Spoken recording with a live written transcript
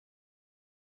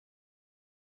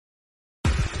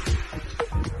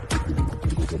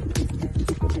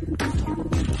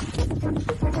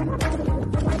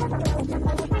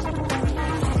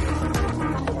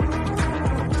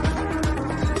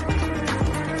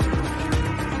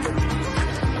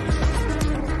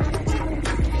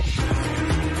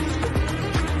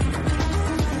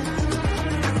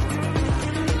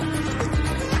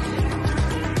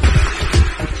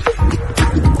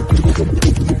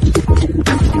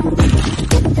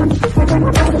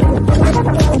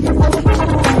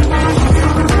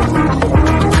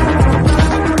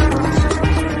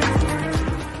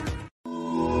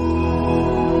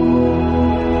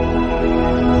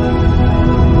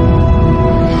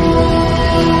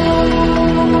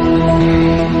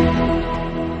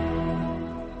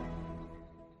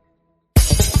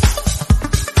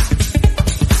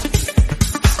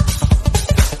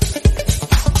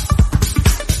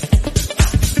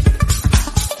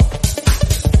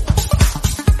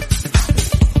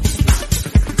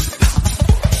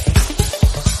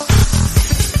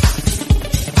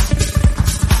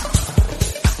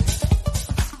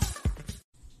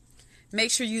make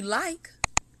sure you like,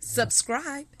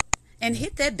 subscribe, and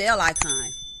hit that bell icon.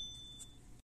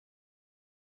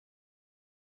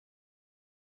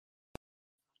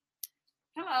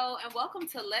 Hello, and welcome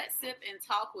to Let's Sip and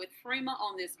Talk with Freema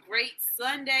on this great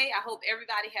Sunday. I hope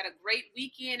everybody had a great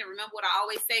weekend. And remember what I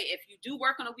always say, if you do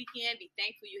work on a weekend, be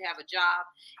thankful you have a job.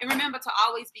 And remember to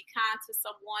always be kind to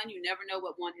someone. You never know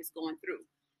what one is going through.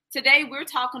 Today, we're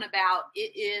talking about the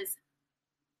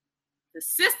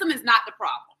system is not the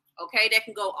problem. Okay, that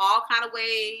can go all kind of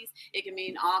ways. It can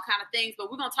mean all kind of things.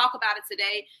 But we're going to talk about it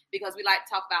today because we like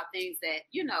to talk about things that,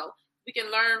 we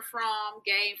can learn from,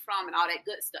 gain from, and all that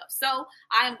good stuff. So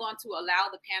I am going to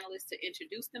allow the panelists to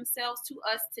introduce themselves to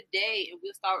us today, and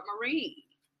we'll start with Maureen.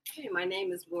 Hey, my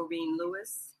name is Maureen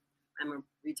Lewis. I'm a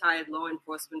retired law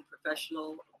enforcement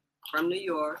professional from New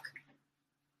York.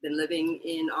 Been living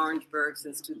in Orangeburg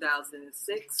since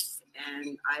 2006,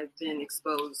 and I've been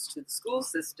exposed to the school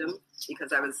system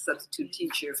because I was a substitute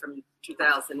teacher from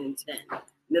 2010,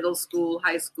 middle school,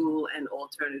 high school, and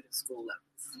alternative school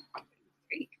levels.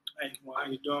 Hey, how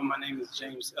you doing? My name is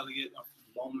James Elliott. I'm from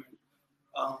Bowman.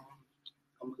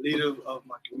 I'm a leader of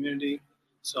my community,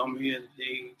 so I'm here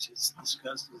today to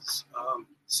discuss this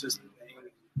system thing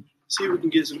and see if we can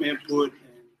get some input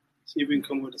and see if we can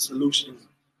come with a solution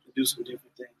to do some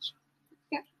different things.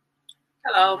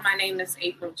 Hello, my name is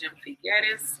April Jim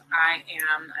Figueres. I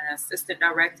am an assistant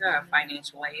director of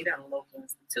financial aid at a local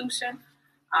institution.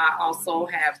 I also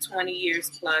have 20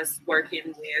 years plus working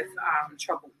with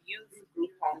troubled youth, group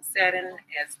home setting,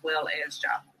 as well as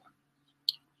job corps.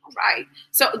 All right.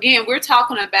 So again, we're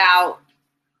talking about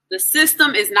the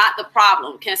system is not the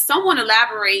problem. Can someone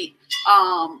elaborate,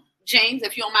 James,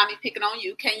 if you don't mind me picking on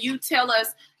you, can you tell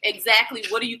us exactly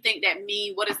what do you think that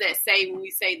means? What does that say when we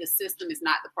say the system is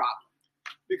not the problem?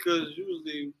 Because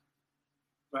usually,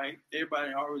 right,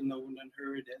 everybody already know and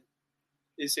heard that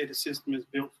they say the system is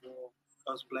built for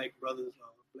us black brothers or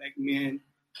black men,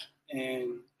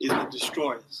 and it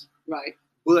destroys. Right.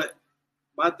 But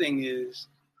my thing is,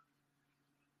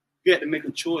 you had to make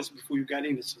a choice before you got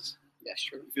in the system. That's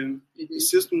true. You feel me? Mm-hmm. The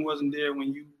system wasn't there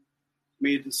when you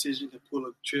made a decision to pull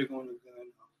a trigger on a gun,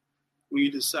 or when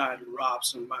you decide to rob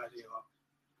somebody, or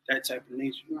that type of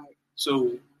nature. Right.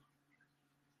 So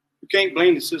you can't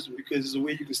blame the system because there's a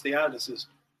way you can stay out of the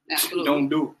system. Absolutely. Don't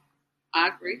do it. I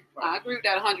agree. Right. I agree with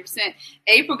that 100%.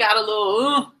 April got a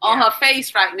little on her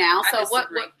face right now. So what?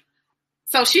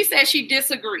 So she said she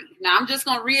disagreed. Now I'm just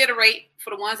going to reiterate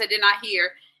for the ones that did not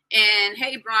hear. And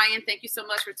hey, Brian, thank you so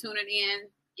much for tuning in.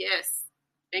 Yes.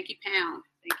 Thank you, Pound.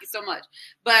 Thank you so much.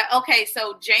 But okay,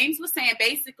 so James was saying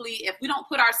basically if we don't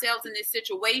put ourselves in this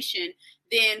situation,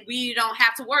 then we don't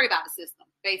have to worry about the system.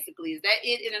 Basically, is that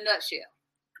it in a nutshell?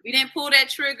 We didn't pull that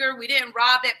trigger. We didn't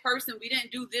rob that person. We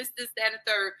didn't do this, that, and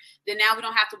third. Then now we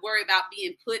don't have to worry about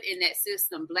being put in that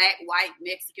system, black, white,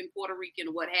 Mexican, Puerto Rican,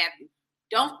 or what have you.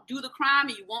 Don't do the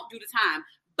crime and you won't do the time.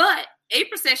 But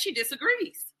April says she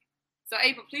disagrees. So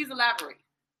April, please elaborate.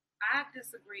 I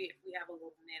disagree if we have a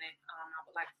little minute. I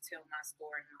would like to tell my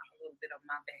story, a little bit of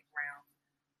my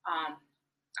background.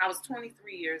 I was 23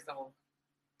 years old.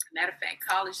 Matter of fact,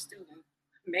 college student,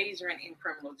 majoring in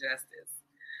criminal justice.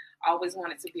 I always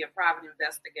wanted to be a private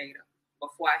investigator.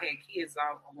 Before I had kids,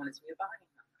 I wanted to be a body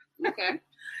hunter.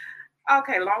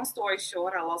 Okay, long story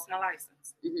short, I lost my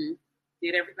license. Mm-hmm.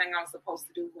 Did everything I was supposed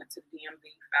to do, went to the DMV,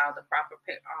 filed the proper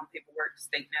paperwork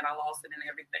stating that I lost it and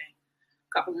everything.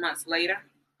 A couple months later,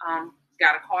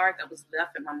 got a card that was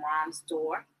left at my mom's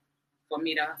door for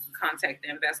me to contact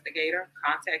the investigator.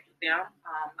 Contacted them.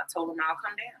 I told them I'll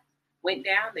come down. Went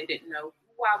down. They didn't know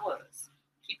who I was.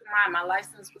 Keep in mind, my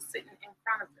license was sitting in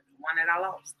front of them, the one that I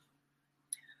lost.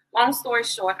 Long story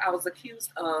short, I was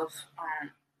accused of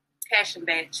cashing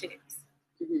bad checks.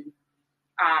 Mm-hmm.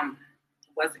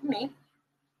 Wasn't me,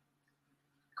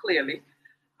 clearly.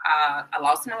 I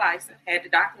lost my license, had the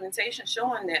documentation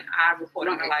showing that I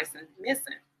reported my license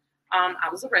missing. I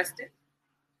was arrested.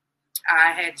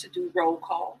 I had to do roll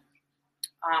call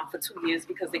for 2 years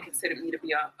because they considered me to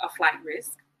be a flight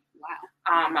risk. Wow.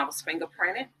 I was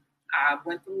fingerprinted. I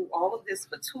went through all of this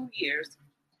for 2 years.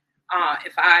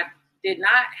 If I did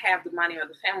not have the money or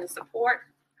the family support,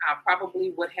 I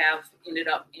probably would have ended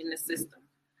up in the system.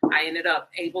 I ended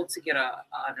up able to get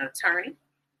an attorney.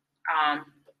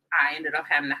 I ended up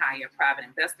having to hire a private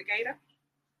investigator.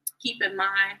 Keep in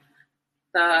mind,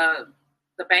 the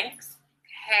banks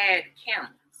had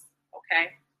cameras,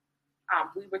 okay?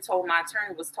 We were told, my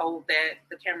attorney was told that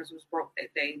the cameras was broke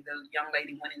that day. The young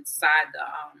lady went inside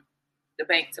the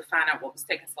bank to find out what was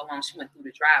taking so long. She went through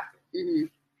the drive-thru. Mm-hmm.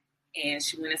 And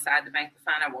she went inside the bank to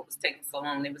find out what was taking so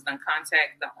long. They was going to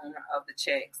contact the owner of the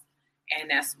checks. And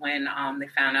that's when they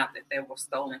found out that they were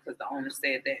stolen because the owner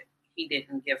said that he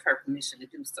didn't give her permission to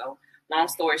do so. Long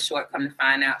story short, come to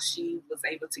find out, she was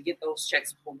able to get those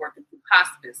checks for working through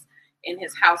hospice in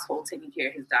his household, taking care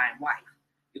of his dying wife.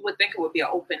 You would think it would be an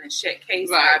open and shut case,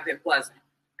 but it wasn't.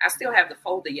 I still have the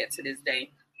folder yet to this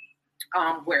day,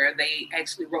 where they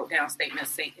actually wrote down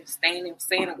statements saying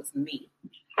it was me.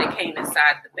 They came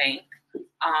inside the bank.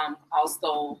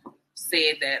 Also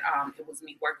said that it was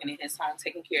me working in his home,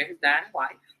 taking care of his dying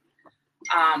wife.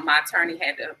 My attorney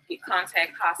had to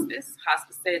contact hospice.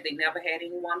 Hospice said they never had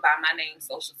anyone by my name,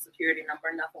 social security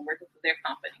number, nothing working for their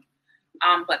company.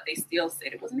 But they still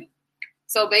said it was me.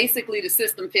 So basically, the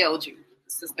system failed you.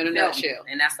 In a nutshell.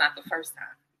 And that's not the first time.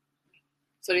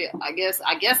 So yeah, I guess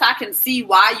I can see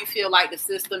why you feel like the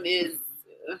system is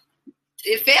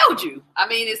it failed you. I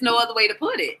mean, there's no other way to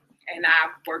put it. And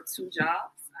I worked 2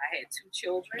 jobs. I had 2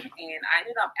 children, and I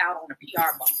ended up out on a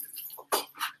PR bond.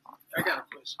 I got a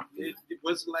question. It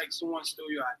was like someone stole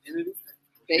your identity.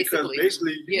 Basically, because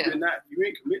basically you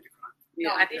ain't committed the crime.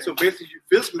 No, I didn't. So basically,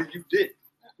 physically you did,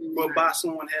 but by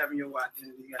someone having your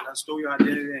identity and I stole your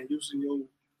identity and using your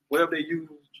whatever they use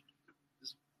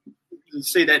to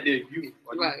say that they're you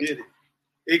or you did it.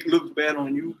 It looks bad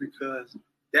on you because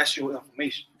that's your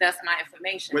information. That's my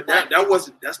information. But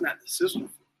that's not the system.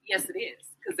 Yes, it is.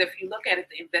 Because if you look at it,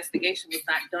 the investigation was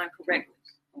not done correctly.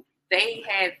 They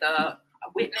had the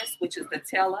witness, which is the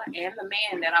teller, and the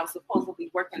man that I was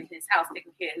supposedly working in his house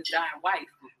taking care of his dying wife,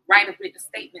 write a written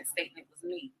statement stating it was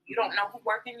me. You don't know who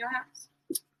worked in your house.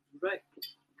 Right.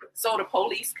 So the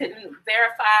police couldn't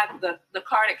verify the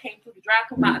car that came through the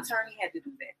drive-thru. My attorney had to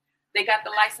do that. They got the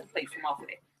license plate from off of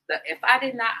it. If I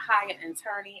did not hire an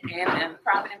attorney and a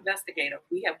private investigator,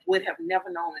 we would have never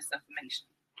known this information.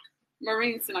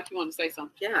 Maureen, seemed like you want to say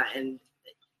something. Yeah, and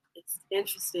it's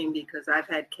interesting because I've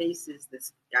had cases,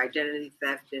 this identity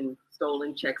theft and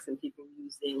stolen checks and people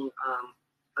using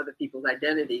other people's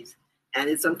identities. And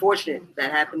it's unfortunate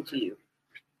that happened to you.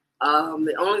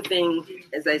 The only thing,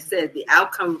 as I said, the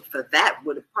outcome for that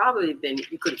would have probably been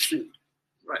you could have sued.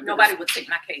 Right. Nobody would take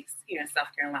my case here in South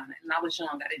Carolina. And I was young.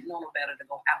 I didn't know no better to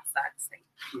go outside the state.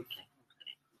 Okay.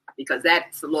 Because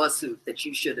that's a lawsuit that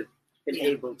you should have been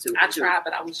able to. I tried,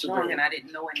 but I was young and I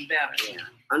didn't know any better.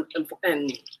 Yeah.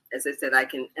 And as I said, I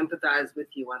can empathize with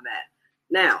you on that.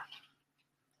 Now,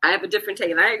 I have a different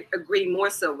take, and I agree more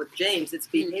so with James. It's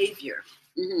behavior.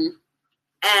 Mm-hmm.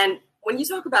 And when you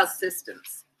talk about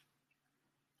systems,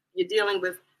 you're dealing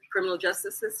with the criminal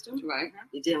justice system. Right.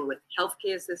 You're dealing with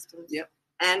healthcare systems. Yep.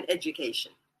 And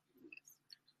education.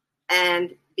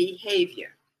 And behavior.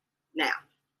 Now,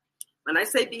 when I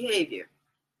say behavior,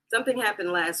 something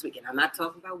happened last week, and I'm not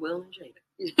talking about Will and Jada.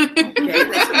 Okay,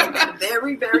 let's make that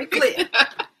very, very clear.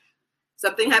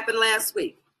 Something happened last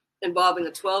week involving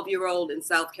a 12-year-old in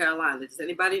South Carolina. Does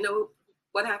anybody know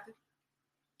what happened?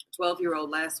 12-year-old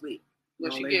last week.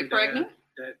 Was she get pregnant?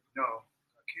 No,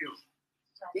 killed.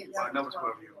 Yes. By another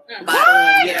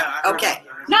 12-year-old. Okay.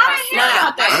 No, I didn't hear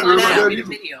about that.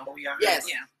 Video. Yes.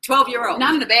 Yeah. 12-year-old.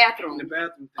 Not in the bathroom. In the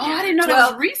bathroom. Oh, I didn't know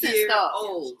that was recent stuff.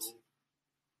 Old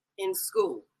in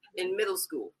school, in middle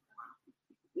school.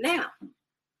 Now,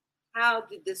 how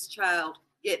did this child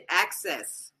get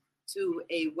access to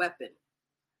a weapon?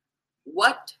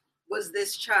 What was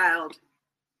this child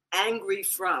angry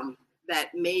from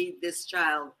that made this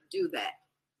child do that?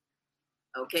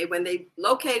 Okay, when they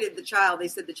located the child, they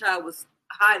said the child was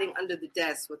hiding under the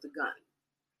desk with a gun.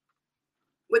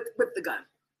 With the gun.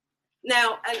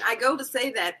 Now, and I go to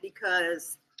say that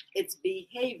because it's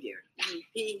behavior.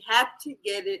 He had to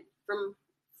get it from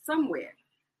somewhere.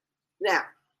 Now,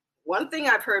 one thing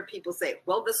I've heard people say,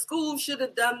 well, the school should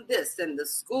have done this and the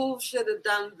school should have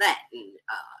done that. And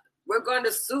we're going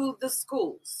to sue the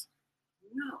schools.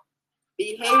 No.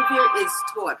 Behavior is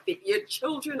taught. Your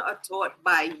children are taught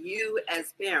by you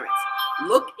as parents.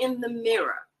 Look in the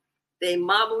mirror. They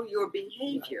model your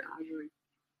behavior.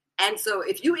 And so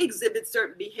if you exhibit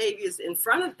certain behaviors in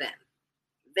front of them,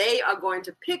 they are going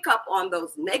to pick up on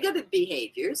those negative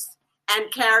behaviors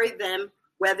and carry them,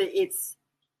 whether it's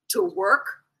to work,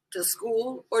 to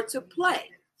school, or to play.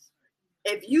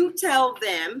 If you tell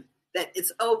them that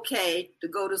it's okay to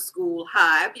go to school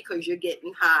high because you're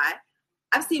getting high,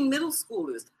 I've seen middle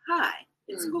schoolers high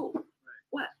in school.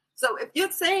 What? So if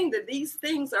you're saying that these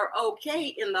things are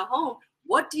okay in the home,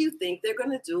 what do you think they're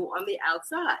going to do on the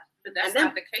outside? But that's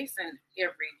not the case in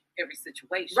every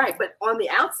situation. Right, but on the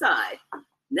outside,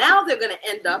 now they're going to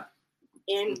end up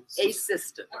in a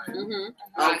system.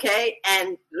 Mm-hmm. Okay?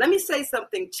 And let me say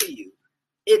something to you.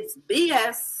 It's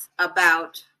BS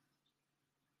about,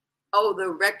 the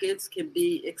records can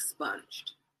be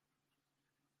expunged.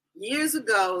 years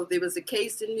ago, there was a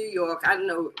case in New York. I don't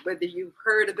know whether you've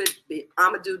heard of it.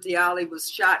 Amadou Diallo was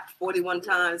shot 41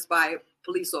 times by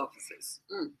police officers.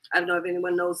 I don't know if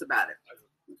anyone knows about it.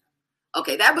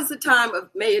 Okay, that was the time of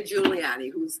Mayor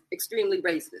Giuliani, who's extremely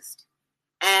racist.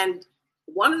 And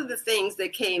one of the things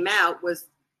that came out was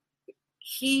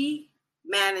he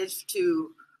managed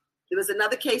to, there was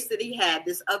another case that he had,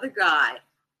 this other guy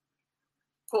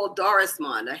called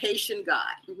Dorismond, a Haitian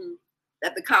guy,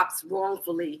 that the cops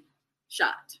wrongfully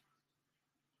shot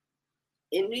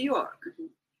in New York.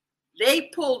 They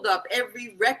pulled up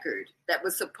every record that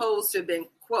was supposed to have been,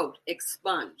 quote,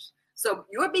 expunged. So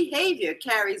your behavior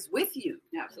carries with you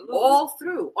all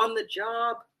through, on the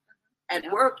job,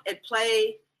 at work, at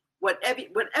play,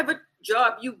 whatever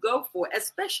job you go for,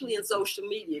 especially in social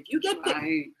media. If you get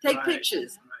take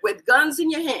pictures with guns in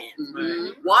your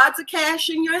hand, wads of cash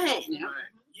in your hand,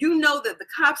 you know that the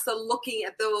cops are looking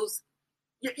at those.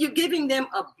 You're giving them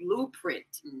a blueprint.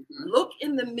 Look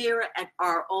in the mirror at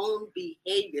our own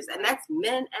behaviors, and that's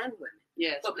men and women.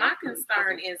 Yes. But my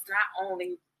concern is not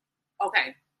only,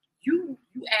 you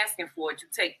asking for it, you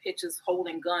take pictures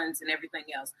holding guns and everything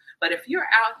else. But if you're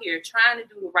out here trying to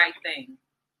do the right thing,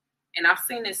 and I've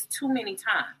seen this too many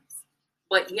times,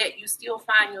 but yet you still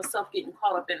find yourself getting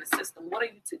caught up in the system, what are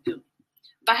you to do?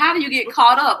 But how do you get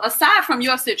caught up, aside from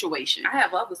your situation? I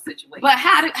have other situations. But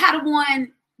how do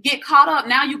one get caught up?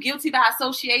 Now you guilty by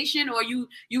association, or you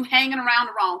hanging around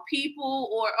the wrong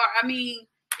people, or I mean,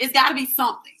 it's got to be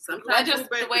something. That's just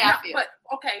the way I feel. But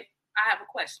okay, I have a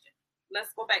question.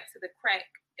 Let's go back to the crack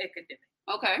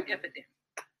epidemic.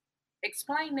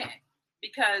 Explain that,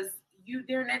 because you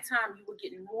during that time you were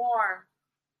getting more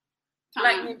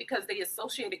black men because they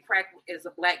associated crack as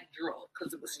a black drug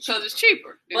because it was cheaper. Because it's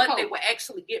cheaper. But they would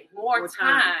actually get more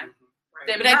time.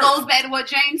 But that goes back to what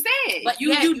James said. But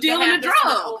you dealing a drug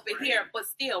over here, but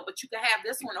you can have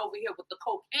this one over here with the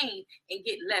cocaine and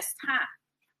get less time.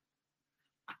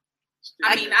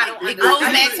 I mean, I don't. It goes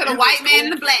back to the white man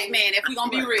and the black man. If we're gonna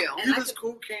be real, either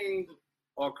cocaine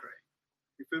or crack.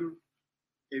 You feel me?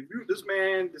 If this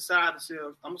man decides to sell,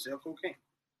 I'm gonna sell cocaine.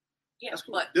 Yeah, that's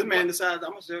cool. This man decides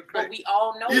I'm gonna sell crack. But we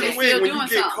all know either way, when you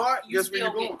get caught, you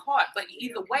still get caught. But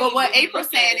either way. But what April's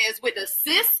saying is with the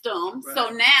system. Right. So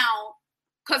now,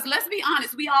 because let's be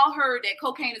honest, we all heard that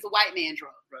cocaine is a white man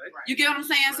drug. Right. You get what I'm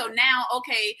saying? Right. So now,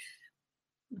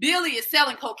 Billy is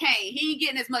selling cocaine. He ain't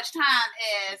getting as much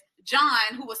time as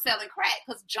John, who was selling crack,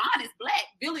 because John is black,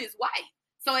 Billy is white.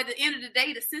 So at the end of the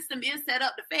day, the system is set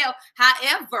up to fail.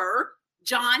 However,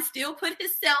 John still put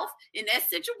himself in that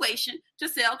situation to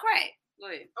sell crack. Go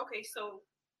ahead. Okay, so,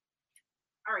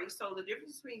 all right, so the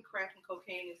difference between crack and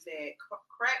cocaine is that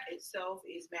crack itself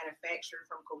is manufactured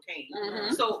from cocaine.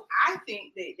 Mm-hmm. So I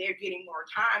think that they're getting more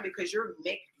time because you're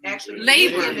making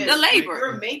labor.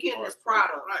 You're making this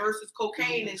product versus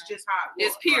cocaine is just how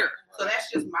it's pure. So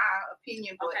that's just my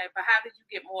opinion. But how did you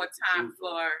get more time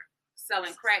for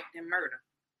selling crack than murder?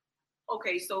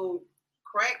 Okay, so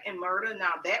crack and murder.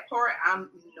 Now that part, I'm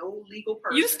no legal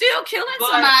person. You still killing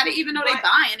somebody even though they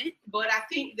buying it. But I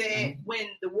think that when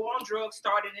the war on drugs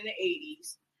started in the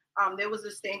 80s, there was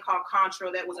this thing called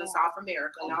Contra that was in South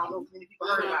America. And I don't know if many people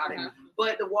heard about it.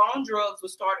 But the war on drugs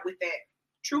was started with that.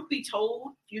 Truth be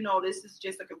told, this is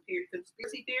just a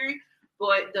conspiracy theory,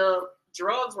 but the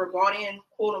drugs were brought in,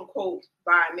 quote unquote,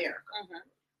 by America.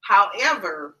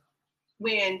 However,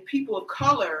 when people of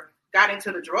color got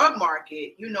into the drug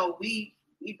market, we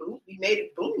made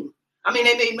it boom. I mean,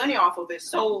 they made money off of it.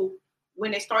 So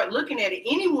when they start looking at it,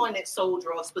 anyone that sold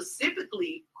drugs,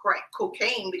 specifically crack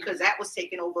cocaine, because that was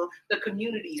taking over the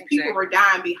communities. Exactly. People were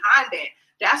dying behind that.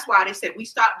 That's why they said we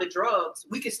stop the drugs,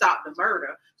 we can stop the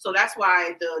murder. So that's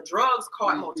why the drugs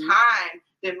caught more time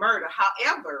than murder.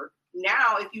 However,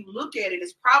 now if you look at it,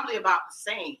 it's probably about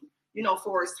the same.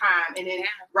 For its time. And then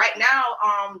right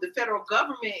now, the federal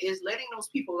government is letting those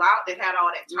people out that had all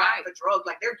that time for drugs.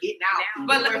 Like they're getting out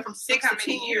anywhere from 6 to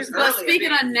 10 years earlier. But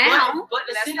speaking of now,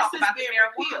 let's talk about the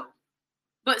marijuana.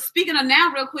 But speaking of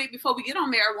now, real quick, before we get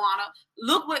on marijuana,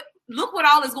 look what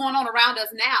all is going on around us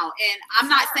now. And I'm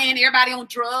not saying everybody on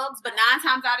drugs, but 9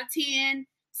 times out of 10,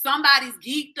 somebody's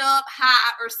geeked up,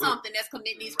 high, or something that's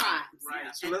committing these crimes.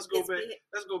 Right. So let's go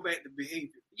back to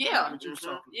behavior. Yeah. What you were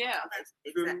talking about.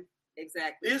 Yeah.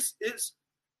 Exactly. It's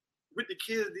with the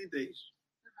kids these days.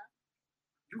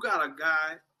 You got a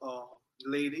guy or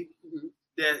lady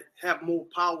that have more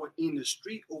power in the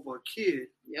street over a kid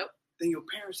than your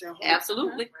parents at home.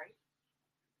 Absolutely. Right.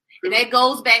 And that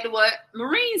goes back to what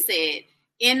Maureen said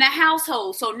in the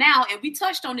household. So now, and we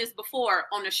touched on this before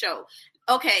on the show.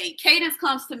 Okay, Cadence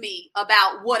comes to me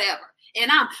about whatever, and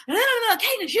I'm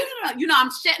Cadence,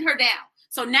 I'm shutting her down.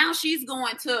 So now she's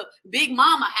going to Big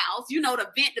Mama house, to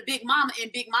vent to Big Mama,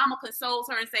 and Big Mama consoles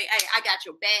her and say, hey, I got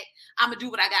your back. I'm going to do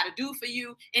what I got to do for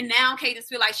you. And now Cadence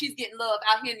feel like she's getting love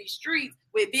out here in these streets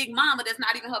with Big Mama that's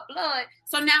not even her blood.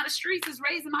 So now the streets is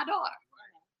raising my daughter.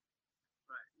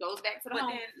 Goes back to the home.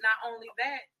 But then not only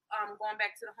that, going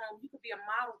back to the home, you could be a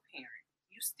model parent.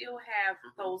 You still have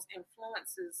those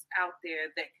influences out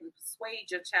there that can persuade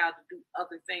your child to do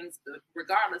other things,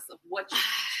 regardless of what you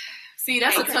see.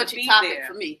 That's a touchy topic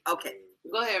for me. Okay,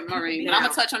 go ahead, Maureen. But I'm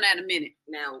gonna touch on that in a minute.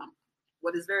 Now,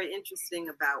 what is very interesting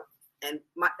about and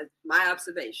my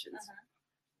observations,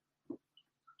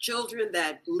 children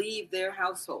that leave their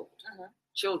household,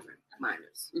 children,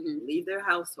 minors, leave their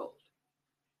household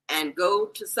and go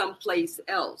to someplace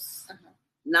else.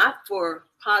 Not for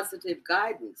positive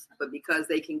guidance, but because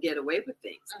they can get away with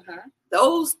things.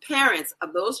 Those parents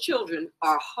of those children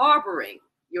are harboring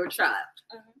your child.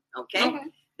 Okay?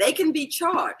 They can be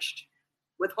charged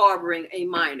with harboring a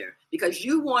minor because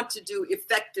you want to do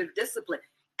effective discipline.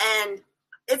 And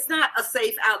it's not a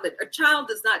safe outlet. A child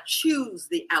does not choose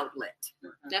the outlet.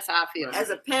 That's how I feel.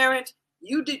 As a parent,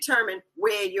 you determine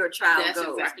where your child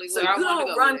goes. Exactly so you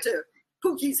don't run to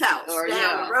Pookie's house or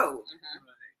down the road.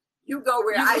 You go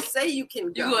where I say you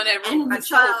can go. You go in that room. And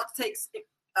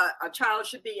a child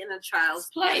should be in a child's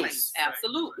place.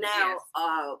 Absolutely.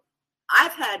 Now,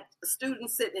 I've had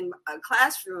students sit in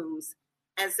classrooms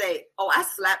and say, "Oh, I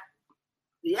slapped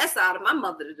the S out of my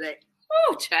mother today."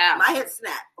 Oh, child. My head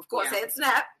snapped. Of course, head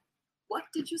snapped. What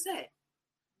did you say?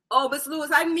 Oh, Miss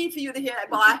Lewis, I didn't mean for you to hear that.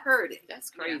 Well, I heard it. That's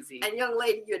crazy. And young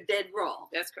lady, you're dead wrong.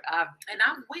 That's crazy. And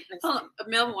I'm witnessing.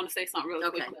 Melvin want to say something real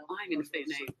quick. I ain't going to say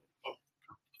name.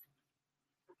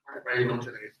 How you doing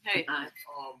today? Hey.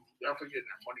 Y'all forgetting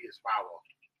that money is power.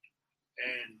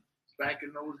 And back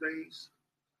in those days,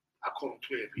 I call them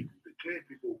clear people. The clear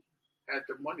people had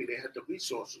the money, they had the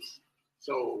resources.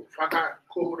 So if I got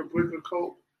caught with a brick of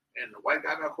coke and the white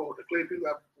guy got caught with the clear people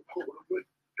got caught with a brick,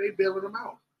 they bailing them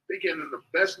out. They getting the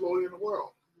best lawyer in the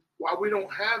world. Why we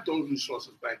don't have those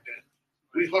resources back then?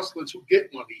 We hustlers who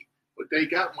get money, but they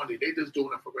got money. They just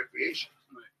doing it for recreation.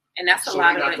 And that's a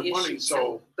lot of the issues.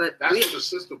 So that's what the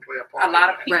system play a part. A lot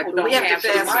of people don't have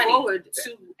the money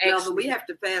but we have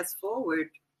to fast forward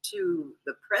to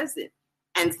the present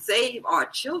and save our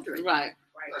children. Right.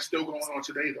 That's still going on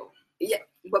today, though. Yeah,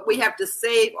 but we have to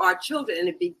save our children, and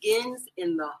it begins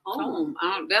in the home.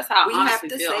 That's how we have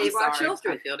to save our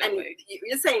children. And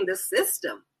you're saying the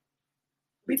system,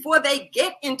 before they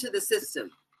get into the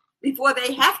system, before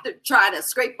they have to try to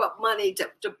scrape up money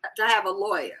to have a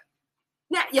lawyer.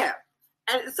 Now,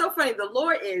 and it's so funny. The law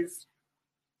is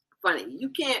funny. You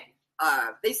can't.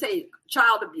 They say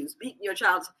child abuse, beating your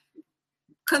child,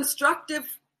 constructive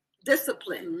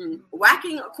discipline.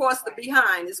 Whacking across the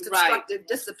behind is constructive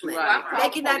discipline.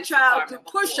 Making that child do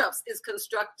push-ups is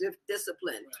constructive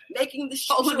discipline. Making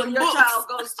sure your child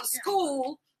goes to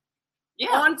school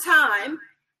on time,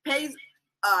 pays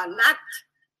not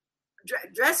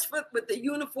dressed with the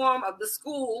uniform of the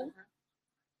school.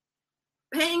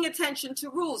 Paying attention to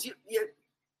rules.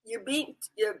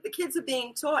 The kids are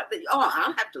being taught that I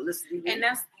don't have to listen to you. And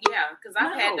that's because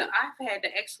I've had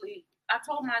to actually. I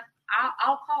told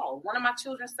I'll call. One of my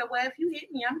children said, "Well, if you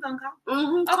hit me, I'm gonna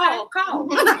call." Call.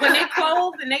 When they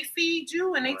clothe and they feed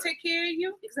you and they take care of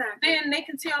you, then they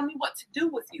can tell me what to do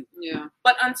with you. Yeah.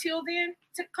 But until then,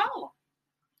 to call them.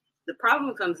 The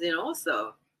problem comes in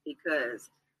also because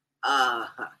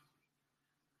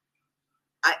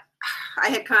I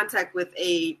had contact with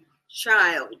a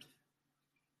child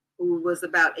who was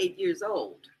about 8 years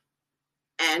old,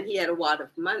 and he had a wad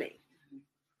of money,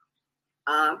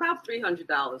 about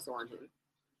 $300 on him.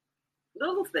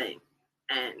 Little thing.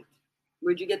 And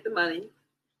where'd you get the money?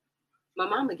 My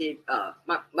mama gave,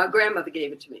 my grandmother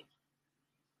gave it to me.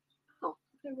 Oh,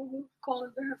 okay, well, we'll call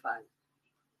and verify.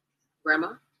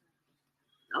 Grandma?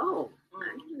 Oh, I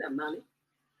didn't get that money.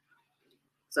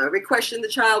 So every question the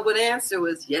child would answer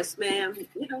was, yes, ma'am.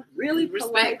 Really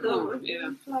respect them.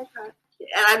 And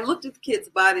I looked at the kid's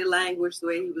body language, the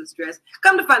way he was dressed.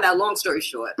 Come to find out, long story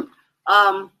short,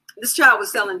 this child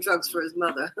was selling drugs for his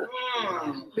mother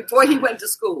before he went to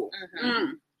school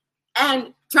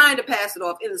and trying to pass it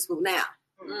off in the school. Now,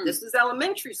 this is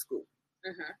elementary school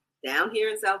down here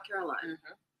in South Carolina.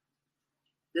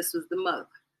 This was the mother.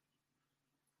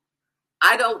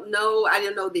 I didn't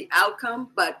know the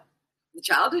outcome, but the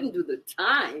child didn't do the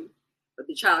time, but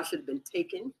the child should have been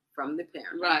taken from the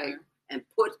parent and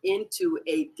put into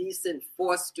a decent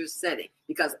foster setting.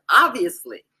 Because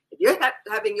obviously, if you're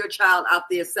having your child out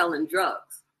there selling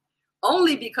drugs,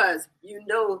 only because you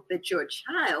know that your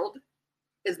child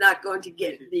is not going to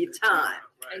get the time.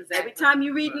 Right. Exactly. Every time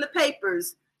you read in the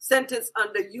papers, sentence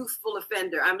under youthful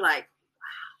offender, I'm like,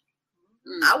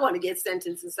 wow, I want to get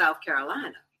sentenced in South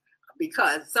Carolina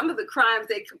because some of the crimes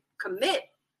they commit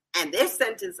and they're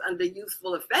sentenced under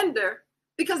youthful offender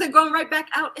because they're going right back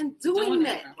out and doing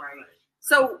that. Right.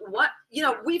 So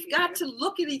we've got to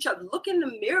look at each other, look in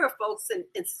the mirror, folks,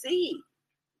 and see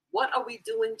what are we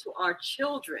doing to our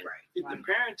children. Right.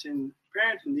 The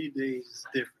parenting these days is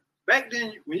different. Back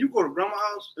then, when you go to grandma's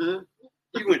house,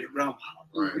 you went to grandma's house.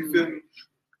 Right. You feel me?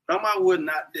 Grandma was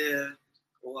not there.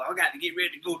 Well, I got to get ready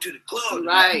to go to the club.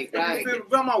 Right. You feel me?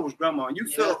 Grandma was grandma. You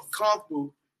felt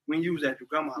comfortable when you was at your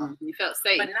grandma's house. You felt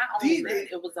safe. But not only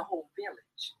that, it was a whole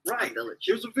village. Right.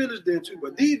 It was a village then too.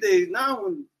 But these days, now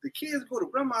when the kids go to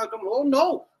grandma's, I'm oh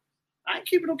no, I ain't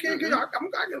keeping no kids. I'm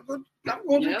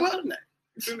going to the club now.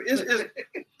 You feel me?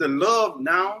 It's the love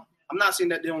now. I'm not saying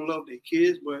that they don't love their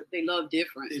kids, but they love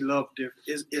different. They love different.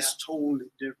 It's totally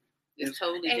different. It's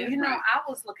totally and different. I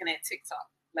was looking at TikTok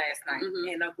last night,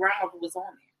 and a grandmother was on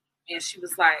there, and she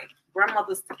was like,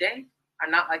 "Grandmothers today are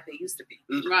not like they used to be.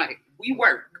 Right? We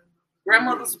work.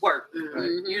 Grandmothers work.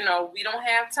 We don't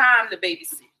have time to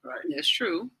babysit. Right? That's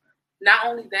true. Not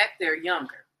only that, they're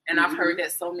younger." And I've heard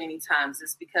that so many times.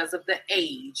 It's because of the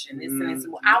age and this and this.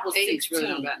 I was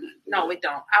 16. No, it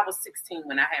don't. I was 16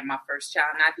 when I had my first child,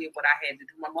 and I did what I had to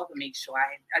do. My mother made sure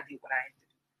I did what I had to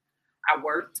do. I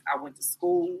worked. I went to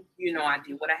school. I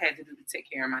did what I had to do to take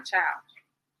care of my child.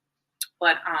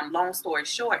 But long story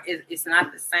short, it's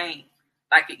not the same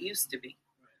like it used to be.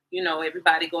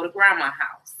 Everybody go to grandma's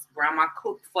house. Grandma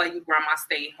cooked for you. Grandma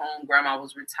stayed home. Grandma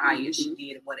was retired. She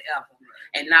did whatever.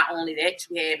 And not only that,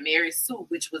 you had Mary Sue,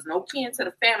 which was no kin to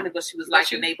the family, but she was like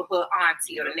the neighborhood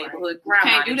auntie or the neighborhood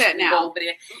grandma. Can't do that now. Over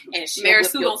there, and Mary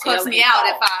Sue gonna cuss me out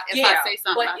if I say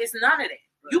something. But it's none of that.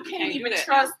 You can't even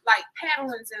trust like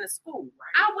paddlings in the school.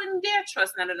 I wouldn't dare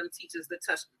trust none of them teachers to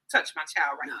touch my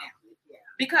child right now.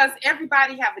 Because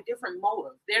everybody have a different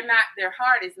motive. Their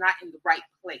heart is not in the right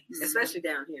place. Especially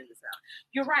down here in the South.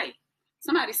 You're right.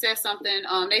 Somebody said something.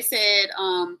 They said,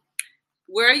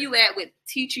 where are you at with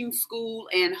teaching school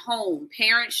and home?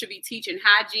 Parents should be teaching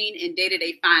hygiene and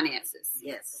day-to-day finances.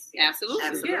 Yes.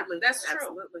 Absolutely. Yeah, that's true.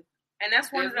 Absolutely. And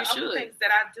that's one of the other things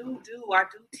that I do. I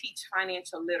do teach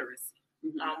financial literacy.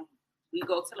 We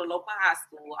go to the local high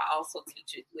school. I also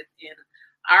teach it within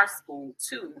our school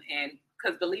too. And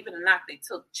because believe it or not, they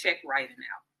took check writing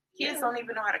out. Kids don't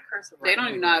even know how to curse. They don't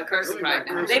even know how to curse right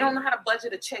now. They don't know how to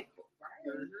budget a checkbook.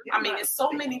 I mean, there's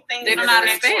so many things. They don't know how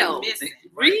to spell.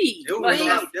 Read. They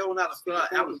don't know how to spell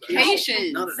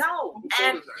applications. No.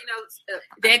 And,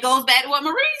 that goes back to what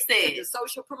Marie said. The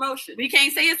social promotion. We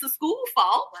can't say it's the school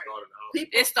fault.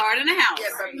 It started in the house. Yeah,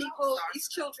 but these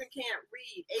children can't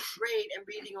read 8th grade and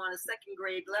reading on a 2nd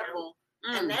grade level.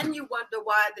 And then you wonder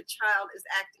why the child is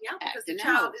acting out because the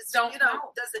child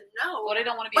doesn't know. Or they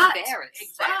don't want to be embarrassed.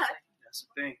 Exactly. That's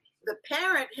the thing. The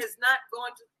parent has not gone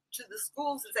to the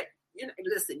schools and say,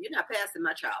 listen, you're not passing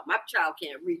my child. My child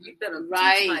can't read. You better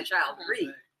teach my child to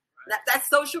read. That's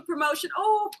social promotion.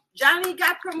 Oh, Johnny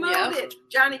got promoted.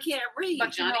 Yep. Johnny can't read.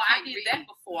 But I did that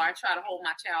before. I tried to hold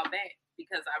my child back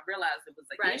because I realized it was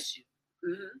an issue.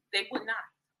 They would not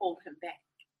hold him back.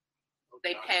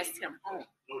 They passed him on.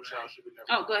 No child should be left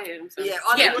behind. Oh, go ahead.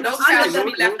 No child should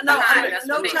be left behind.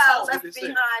 No child left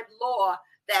behind law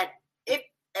that if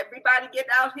everybody get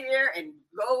out here and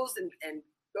goes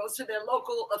to their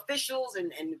local officials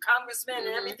and congressmen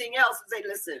and everything else and say,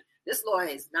 listen, this law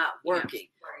is not working.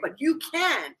 But you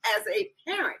can, as a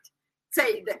parent,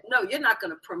 say that, no, you're not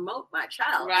going to promote my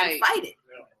child and fight it.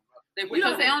 They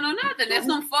don't know nothing. That's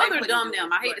going to further dumb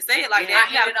them. I hate to say it like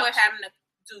that. I ended up having to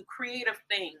do creative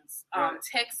things,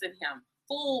 texting him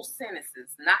full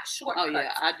sentences, not shortcuts. Oh,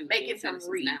 yeah, I do. Making him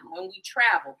read. Now. When we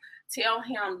travel, tell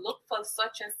him, look for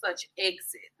such and such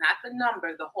exit, not the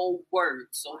number, the whole word.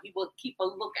 So he will keep a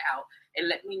lookout and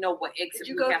let me know what exit. Did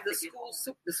you go to the school,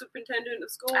 the superintendent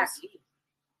of schools?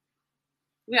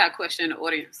 We got a question in the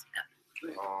audience.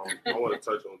 I want to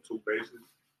touch on 2 bases.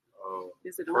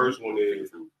 First one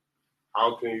is,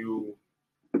 how can you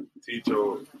teach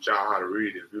your child how to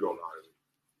read if you don't know how to read?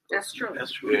 That's true.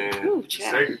 That's true. And the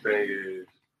second thing is,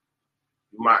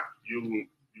 you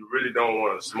really don't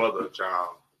want to smother a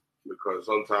child because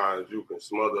sometimes you can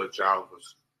smother a child for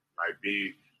like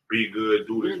be good,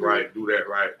 do this right, do that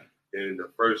right, and the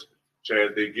first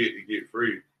chance they get to get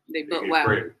free, they get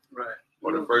pregnant. Right.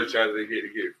 Or the first chance they get to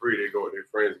get free, they go with their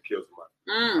friends and kill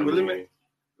somebody.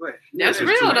 That's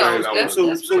real though.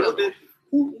 So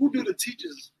who do the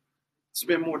teachers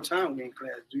spend more time with in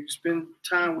class? Do you spend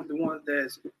time with the ones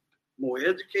that's more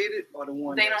educated or the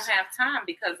one they don't have time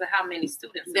because of how many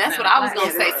students. That's what I was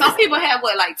gonna say. Some people have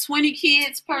like 20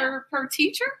 kids per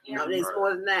teacher. No, it's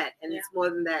more than that, and it's more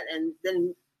than that. And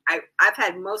then I've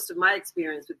had most of my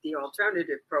experience with the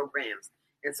alternative programs,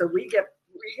 and so we have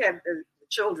the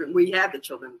children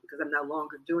because I'm no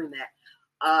longer doing that.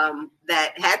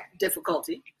 That had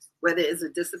difficulty, whether it's a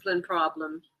discipline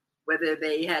problem, whether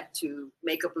they had to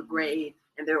make up a grade.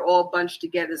 And they're all bunched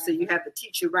together, so you have the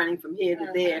teacher running from here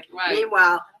to there. Right.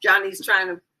 Meanwhile, Johnny's trying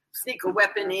to sneak a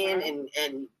weapon in,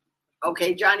 and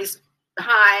okay, Johnny's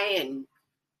high, and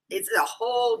it's a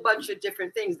whole bunch of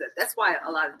different things. That's why a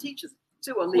lot of teachers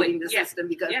too are leaving the system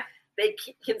because they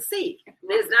can see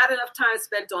there's not enough time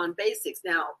spent on basics.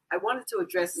 Now, I wanted to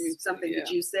address something that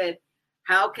you said.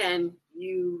 How can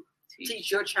you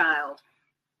teach your child?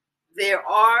 There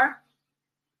are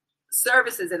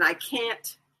services, and I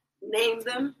can't name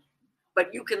them,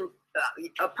 but you can.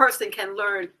 A person can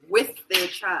learn with their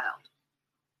child,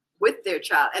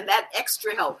 and that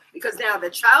extra help, because now the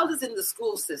child is in the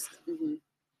school system. Mm-hmm.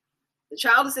 The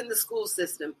child is in the school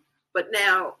system, but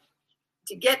now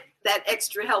to get that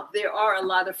extra help, there are a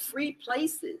lot of free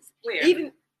places. Where?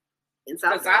 Even in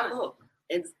South Carolina.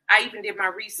 I even did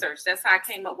my research. That's how I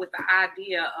came up with the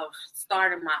idea of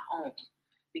starting my own.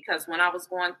 Because when I was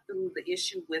going through the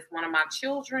issue with one of my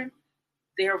children,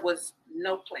 there was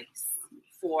no place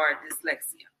for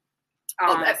dyslexia.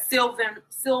 Sylvan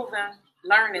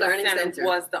Learning Center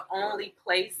was the only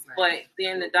place, but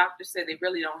then the doctor said they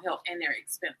really don't help and they're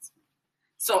expensive.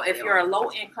 So if you're a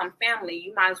low-income family,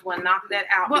 you might as well knock that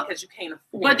out because you can't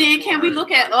afford it. But then can we look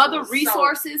at other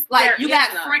resources? Like you got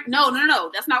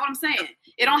no, that's not what I'm saying.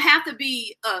 It don't have to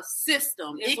be a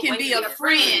system. It can be a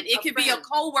friend. It could be a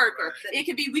coworker. It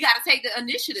could be we got to take the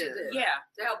initiative. Yeah,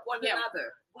 to help one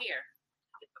another. Where?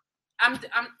 I'm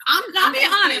being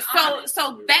honest.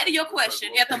 So back to your question.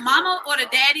 If the mama or the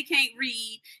daddy can't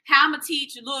read, how I'm gonna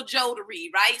teach little Joe to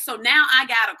read, right? So now I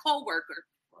got a coworker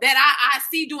that I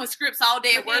see doing scripts all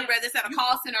day at work, whether it's at a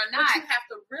call center or not. What you have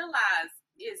to realize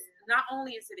is not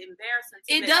only is it embarrassing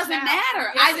to it doesn't matter.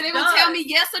 Yes, either they will tell me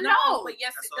yes or no. But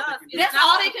yes, it does. That's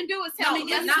all they can do is tell me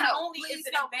yes or no. Not only is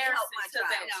it embarrassing to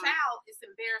that child, it's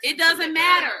embarrassing. It doesn't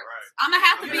matter. I'm gonna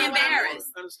have to be embarrassed.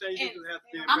 I'm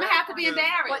gonna have to be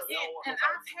embarrassed. And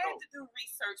I've had to do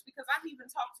research because I've even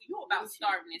talked to you about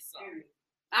starting this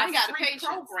I ain't got the patience.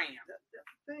 Program.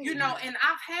 You know, and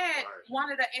I've had one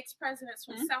of the ex-presidents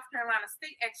from South Carolina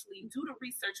State actually do the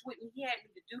research with me. He had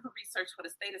me to do the research for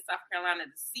the state of South Carolina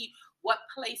to see what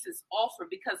places offer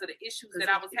because of the issues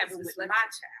that I was having with my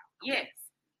child. Yes.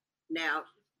 Now,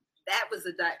 that was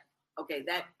that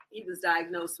he was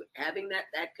diagnosed with having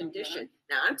that condition.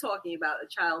 Now, I'm talking about a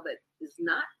child that is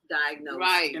not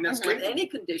diagnosed with any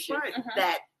condition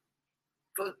that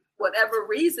for whatever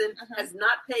reason has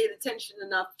not paid attention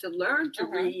enough to learn to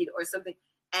read or something,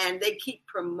 and they keep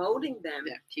promoting them.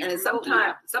 And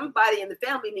sometimes somebody in the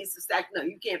family needs to say, "No,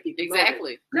 you can't be promoted."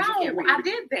 Exactly. No, I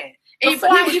did that before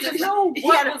I even knew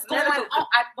what was going on.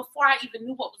 Before I even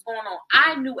knew what was going on,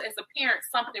 I knew as a parent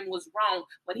something was wrong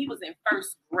when he was in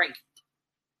first grade.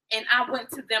 And I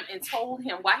went to them and told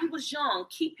him while he was young,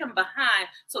 keep him behind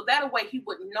so that way he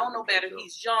wouldn't know no better.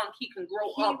 He's young, he can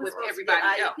grow up with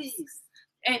everybody else.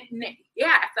 And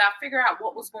after I figured out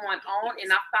what was going on,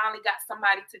 and I finally got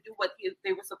somebody to do what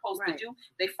they were supposed to do,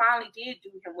 they finally did do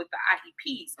him with the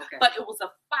IEPs. But it was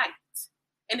a fight.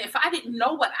 And if I didn't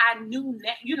know what I knew,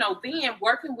 then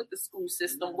working with the school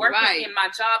system, working in my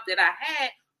job that I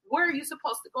had, where are you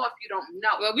supposed to go if you don't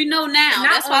know? Well, we know now.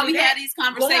 That's why we had these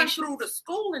conversations. Going through the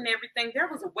school and everything, there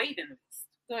was a waiting list.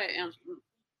 Go ahead, Angela.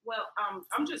 Well,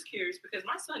 I'm just curious because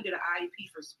my son did an IEP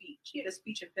for speech. He had a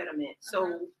speech impediment.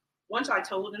 So once I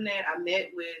told him that, I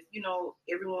met with,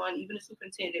 everyone, even the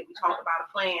superintendent. We talked about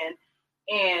a plan.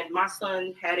 And my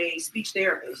son had a speech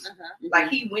therapist. Like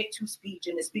he went to speech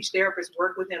and the speech therapist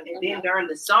worked with him. And then during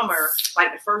the summer,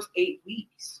 like the first 8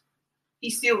 weeks, he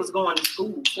still was going to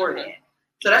school for that.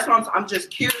 So that's why I'm just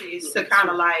curious to kind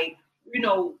of like,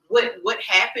 what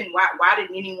happened? Why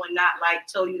didn't anyone not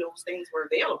tell you those things were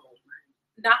available?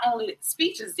 Not only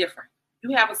speech is different.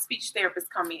 You have a speech therapist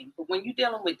come in, but when you're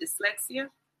dealing with dyslexia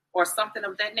or something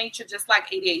of that nature, just like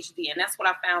ADHD, and that's what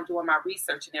I found doing my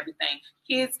research and everything.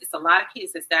 It's a lot of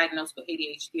kids that's diagnosed with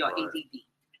ADHD or ADD.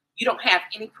 You don't have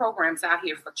any programs out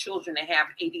here for children that have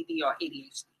ADD or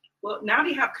ADHD. Well, now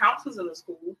they have counselors in the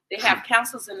school. They have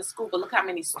counselors in the school, but look how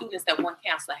many students that one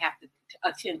counselor have to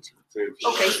attend to.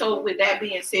 Okay, so with that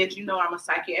being said, I'm a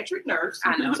psychiatric nurse.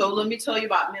 I know. So let me tell you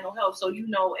about mental health. So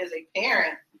as a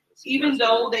parent, even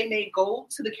though they may go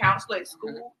to the counselor at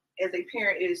school, as a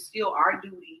parent, it is still our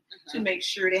duty to make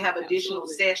sure they have additional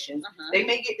sessions. They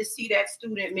may get to see that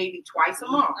student maybe twice a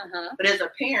month, but as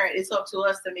a parent, it's up to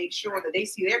us to make sure that they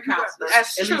see their counselor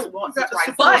That's at true. least once or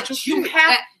twice. But you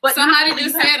have, but somebody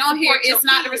just said on here, it's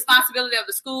not the responsibility of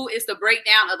the school, it's the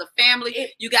breakdown of the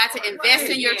family. You got to invest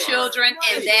in your children,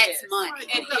 and that's money.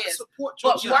 It is.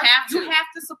 But You have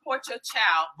to support your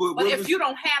child. But if you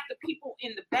don't have the people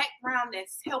in the background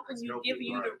that's helping you, giving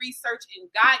you the research and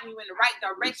guiding you in the right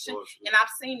direction, and I've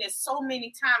seen this so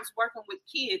many times working with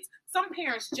kids, some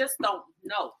parents just don't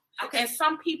know. And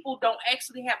some people don't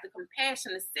actually have the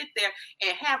compassion to sit there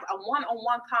and have a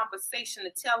one-on-one conversation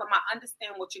to tell them, I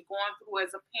understand what you're going through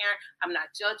as a parent. I'm not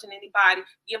judging anybody.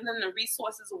 Give them the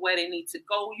resources of where they need to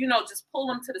go. Just pull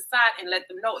them to the side and let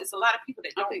them know. It's a lot of people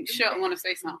that don't. I think Sheldon want to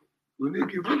say something. Well, if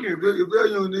they're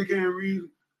young, they can't read.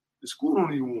 The school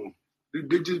don't even want.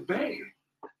 They're just bad.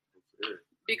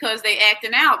 Because they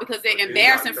acting out, because they're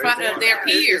embarrassed in front of their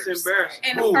peers. It's embarrassing.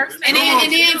 And the first thing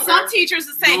and then some teachers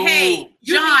will say, "Hey,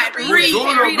 John,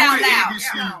 read out loud."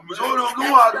 Jordan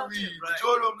know how to read.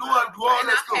 Jordan know how to do all and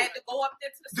that I stuff. had to go up there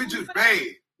to the They're school just for bad.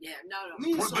 that. Yeah, no.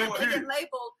 Me and So someone they get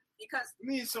labeled because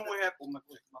me and someone had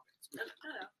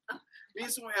me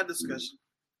and someone had a discussion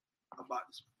about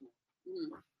this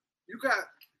before. You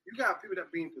got people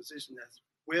that be in position that's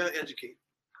well educated.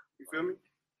 You feel me?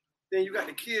 Then you got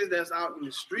the kids that's out in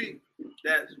the street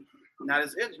that's not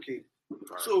as educated.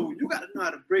 So you got to know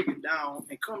how to break it down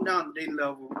and come down to their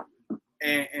level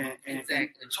and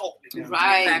talk to them.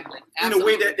 Right. Exactly. In a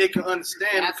way that they can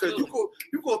understand. Absolutely. Because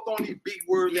you go throwing these big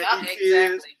words Yep, at these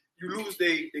kids, exactly. you lose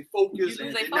their focus. You lose and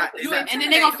their they're not- focus. they're not- And then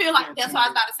they're going to feel like, that's what I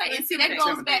was about to say. And see, that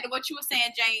goes back to what you were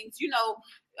saying, James.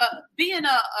 Being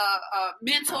a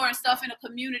mentor and stuff in a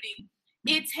community,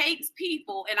 it takes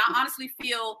people, and I honestly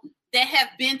feel that have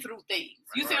been through things.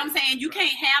 You see what I'm saying? You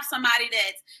can't have somebody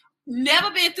that's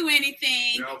never been through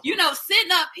anything,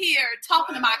 sitting up here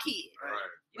talking to my kid. Right.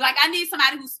 Like, I need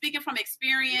somebody who's speaking from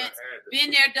experience, been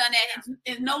there, done that, and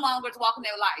is no longer walking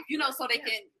their life, so they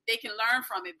can learn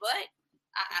from it. But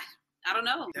I don't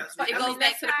know. It goes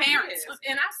back to the parents.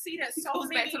 And I see that so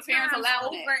many back to the parents times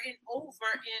allowing over and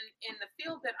over in the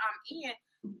field that I'm in.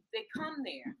 They come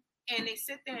there and they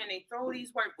sit there and they throw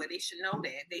these words. Well, they should know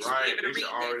that. They should be able to read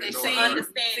that. They should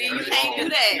understand that. You can't do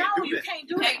that. No, you can't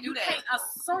do that. You can't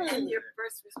assume. your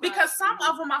first Because some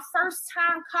of them are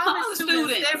first-time college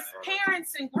students. Their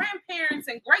parents and grandparents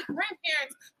and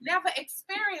great-grandparents never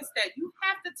experienced that. You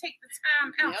have to take the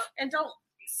time out and don't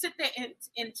sit there and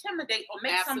intimidate or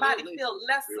make somebody feel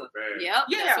lesser. Yep.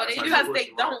 Yeah, that's what they because do. they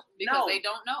don't know. Because they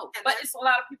don't know. But it's a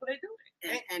lot of people that do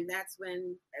it. And that's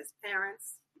when, as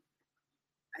parents,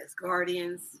 as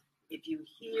guardians, if you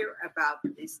hear about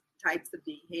these types of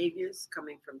behaviors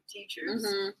coming from teachers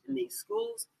in these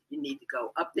schools, you need to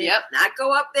go up there. Yep. Not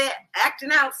go up there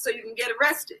acting out so you can get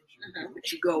arrested.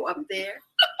 But you go up there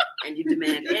and you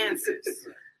demand answers.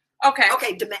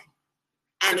 Okay, demand.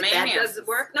 And if that doesn't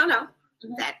work,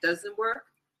 that doesn't work,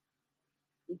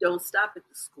 you don't stop at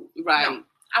the school. Right. No,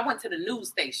 I went to the news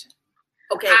station.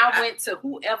 Okay. I went to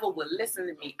whoever would listen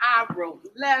to me. I wrote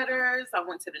letters. I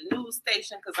went to the news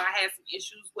station because I had some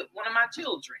issues with one of my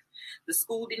children. The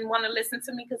school didn't want to listen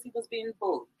to me because he was being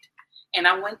bullied. And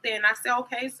I went there and I said,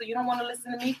 okay, so you don't want to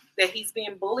listen to me that he's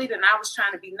being bullied? And I was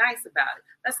trying to be nice about it.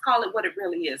 Let's call it what it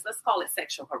really is. Let's call it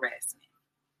sexual harassment.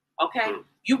 Okay?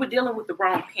 You were dealing with the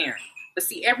wrong parent. But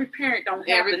see, every parent don't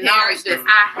have the knowledge that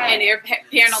I have. And every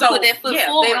parent don't put their foot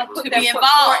forward they don't put to their be foot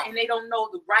involved. forward, and they don't know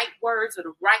the right words or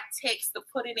the right text to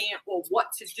put it in or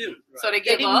what to do. So they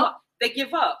give up. They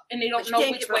give up, and they don't know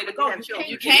which way to go.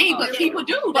 You can't, but people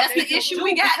do. That's the issue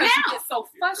we got now. You get so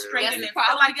frustrated and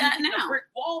feel like you hit a brick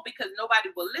wall because nobody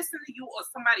will listen to you, or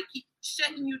somebody keep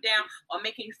shutting you down or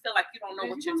making you feel like you don't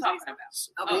know what you're talking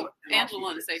about. Oh, Angela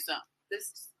wanted to say something.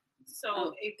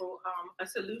 So, April, a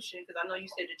solution, because I know you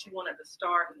said that you wanted to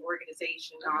start an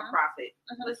organization, nonprofit.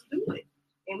 Let's do it.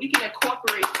 And we can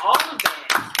incorporate all of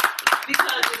that.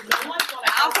 Because if no one's going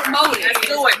to I'll promote it. Let's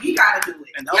do it. You got to do it.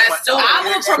 Let's do it. I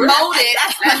will promote it.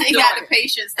 They got the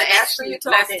patience to actually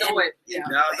Let's do it.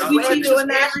 We keep doing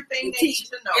that. Everything they need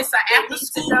to know. It's an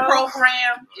after-school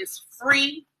program. It's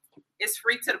free. It's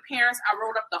free to the parents. I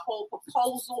wrote up the whole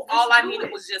proposal. All I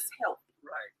needed was just help.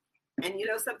 Right. And you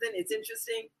know something? It's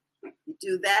interesting. You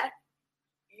do that.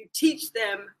 You teach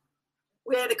them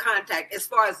where to contact as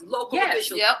far as local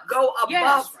officials. Go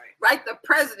above, write the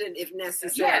president if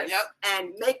necessary,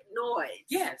 and make noise.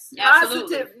 Yes,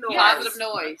 positive noise. Positive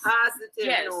noise.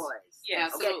 Positive noise.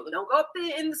 Yes, okay. Don't go up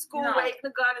there in the school waving a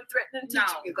gun and threatening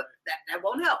teaching. That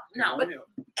won't help. No, but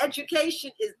education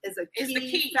is a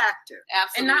key factor.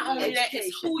 Absolutely. And not only that,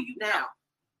 it's who you now.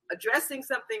 addressing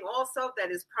something also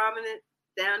that is prominent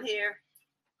down here: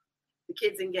 the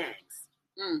kids in gangs.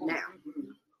 Now,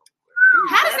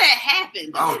 how does that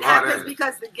happen? It happens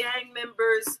because the gang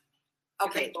members,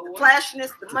 the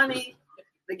flashiness, the money,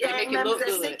 the gang members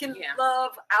are seeking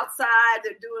love outside.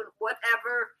 They're doing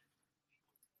whatever.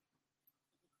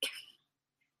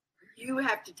 You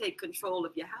have to take control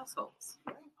of your households.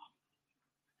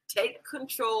 Take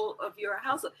control of your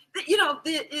household. You know,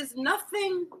 there is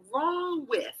nothing wrong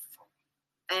with,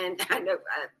 and I know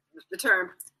the term,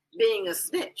 being a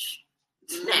snitch.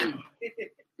 Now,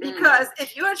 because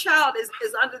if your child is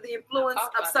under the influence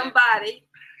of somebody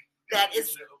that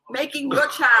is making your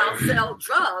child sell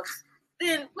drugs,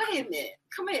 then wait a minute,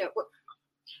 come here.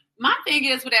 My thing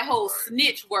is with that whole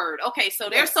snitch word. Okay, so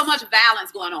there's so much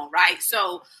violence going on, right?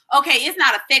 So, okay, it's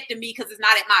not affecting me because it's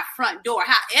not at my front door.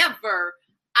 However,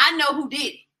 I know who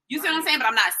did it. You see what I'm saying? But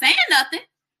I'm not saying nothing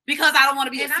because I don't want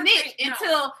to be a snitch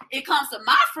until it comes to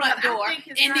my front door.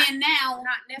 And then now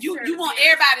you want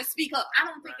everybody to speak up. I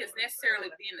don't think it's necessarily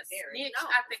being a snitch. No.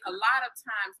 I think a lot of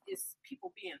times it's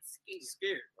people being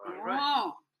scared. Right.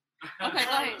 Oh. Okay,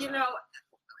 go ahead. You know,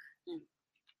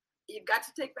 you've got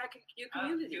to take back your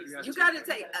community. You got to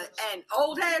take, and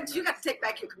old heads, you got to take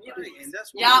back your community.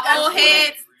 Y'all old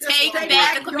heads, take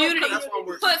back the community.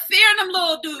 Put fear in them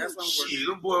little dudes. Shit,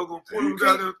 them boys gonna pull them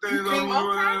down them things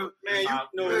on. Man,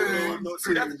 no.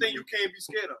 See, that's the thing you can't be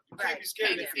scared of. You can't be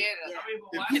scared of.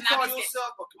 If you call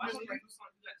yourself a community,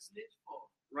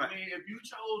 right? I mean, if you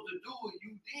chose to do it,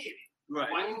 you did it. Right.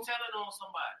 Why you telling on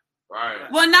somebody?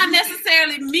 Right. Well, not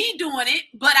necessarily me doing it,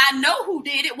 but I know who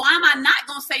did it. Why am I not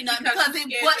gonna say nothing? Because it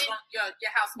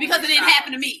didn't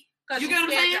happen to me. You get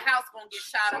what I'm saying? Your house gonna get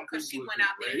shot up because she went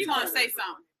out there. You want to say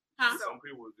something? Huh? Some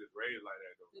people just raised like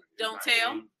that. Don't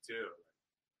tell. Tell.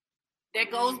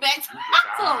 That goes back to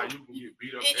you can get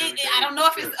beat up every day. I don't know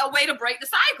if it's a way to break the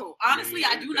cycle. Honestly,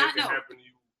 I do not know. Happen to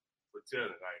you for telling,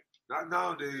 like. Not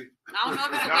nowadays. I don't know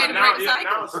if it's a way to break the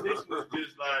cycle. Now snitching is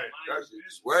just like that's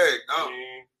just swag. No,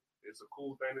 it's a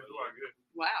cool thing to do, I guess.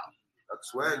 Wow. That's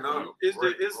swag. No, it's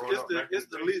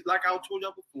the least. Like I told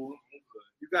y'all before,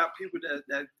 you got people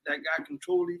that got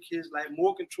control of these kids, like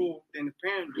more control than the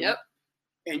parents do. Yep.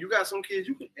 And you got some kids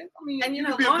you can. I mean, and you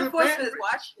know, law enforcement is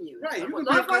watching you. Right.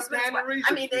 Law enforcement.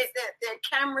 I mean, there are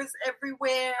cameras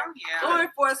everywhere. Oh, yeah. Law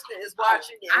enforcement is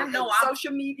watching you. I know.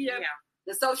 Social media. Yeah.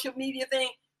 The social media thing.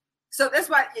 So that's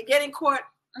why you're getting caught,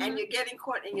 and you're getting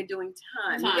caught, and you're doing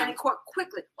time. You're getting caught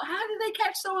quickly. Well, how did they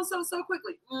catch so and so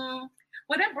quickly? Well,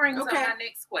 that brings up my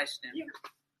next question. Yeah.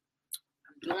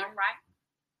 I'm doing right.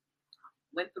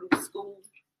 Went through school,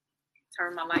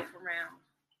 turned my life around.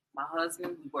 My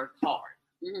husband, we worked hard.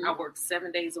 I worked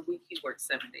 7 days a week. He worked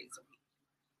 7 days a week.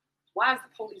 Why is the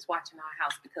police watching our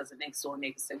house? Because the next door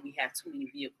neighbor said we have too many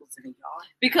vehicles in the yard.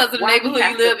 Because of the neighborhood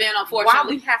you live in, unfortunately. Why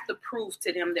we have to prove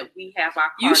to them that we have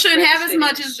our cars you shouldn't have as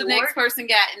much as the next person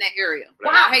got in that area.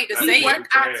 Why? I hate to say it. We work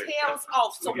our tails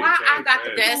off. So why I got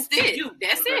to That's prove it. to you?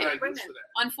 That's it.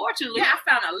 Unfortunately. Yeah, I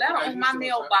found a letter on my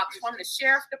mailbox from the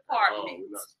sheriff's department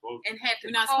and had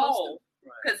to call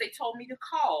because they told me to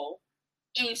call.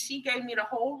 And she gave me the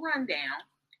whole rundown.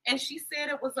 And she said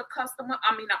it was a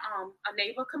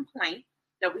neighbor complaint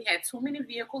that we had too many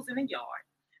vehicles in the yard.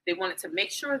 They wanted to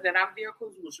make sure that our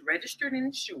vehicles was registered and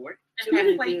insured and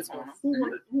had plates on them.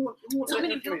 Too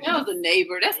many vehicles. That was a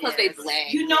neighbor. That's because they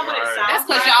black. You know what it sounds like? That's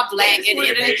because y'all black. At the end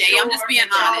of the day, I'm just being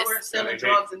honest.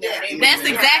 That's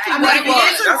exactly what it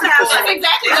was. That's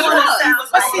exactly what it was.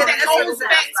 But see, that goes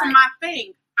back to my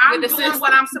thing. I'm doing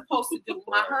what I'm supposed to do.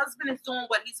 My husband is doing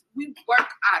what we work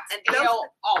our tail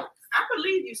off. I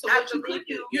believe you. So what you could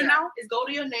do, you know, is go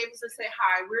to your neighbors and say,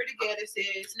 "Hi, we're together."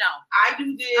 Says, "No, I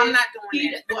do this." I'm not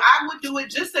doing that. Well, I would do it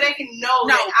just so they can know.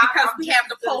 No, because we have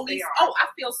the police. Oh, I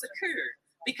feel secure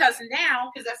because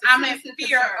now I'm in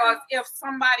fear of if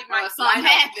somebody might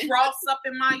cross up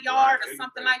in my yard or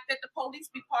something like that. The police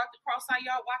be parked across our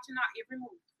yard watching our every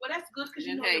move. Well, that's good because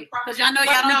you know because y'all know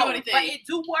y'all don't do anything. But it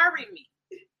do worry me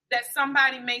that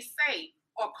somebody may say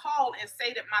or call and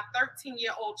say that my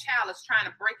 13-year-old child is trying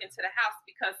to break into the house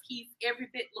because he's every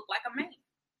bit look like a man.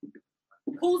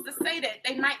 Who's to say that?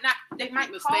 They might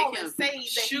call and say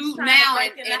that shoot now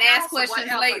and ask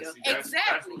questions later.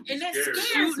 Exactly. And that scares me.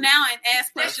 Shoot now and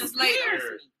ask questions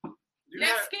later.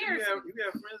 That scares me. You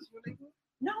have friends with me?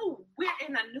 No, we're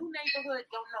in a new neighborhood,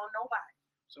 don't know nobody.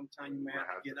 Sometimes you may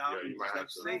have to get out and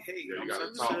just say, hey,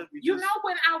 you know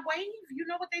when I wave, you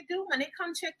know what they do? When they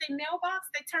come check their mailbox,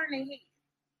 they turn their head.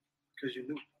 Because you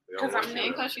knew. Because I'm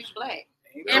because she's black.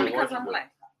 And because I'm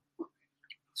black.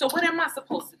 So what am I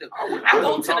supposed to do? I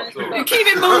go to the keep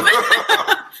it moving.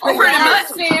 yard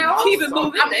sales. Keep it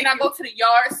moving. I mean, I go to the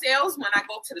yard sales. When I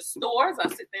go to the stores, I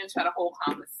sit there and try to hold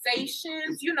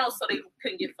conversations, so they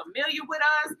can get familiar with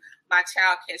us. My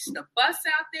child catches the bus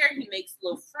out there. He makes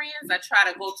little friends. I try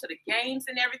to go to the games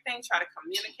and everything, try to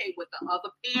communicate with the other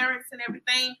parents and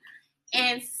everything.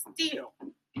 And still,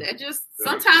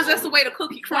 sometimes that's the way the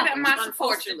cookie crumbles. What am I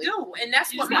supposed to do? And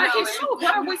that's what my issue.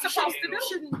 What are we supposed to do? You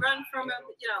shouldn't run from it.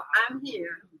 I'm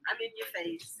here. I'm in your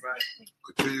face. Right.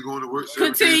 Continue going to work.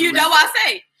 Continue. Know what I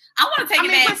say? I want to take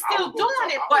it back. We're still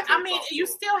doing it, but you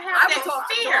still have that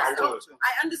fear.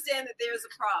 I understand that there's a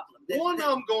problem. One of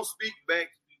them gonna speak back.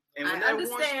 And when I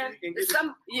understand. Then it's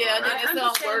on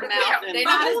word of mouth. They're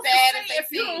not as bad as if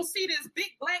you don't see this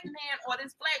big black man or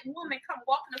this black woman come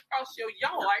walking across your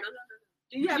yard.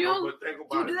 Do they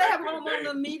have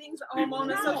homeowner meetings,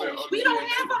 homeowner associations? We don't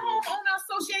have a homeowner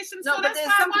association, so that's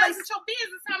why it's your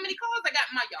business how many cars I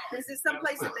got in my yard. Is it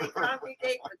someplace that they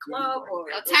congregate, a club or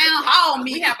a town hall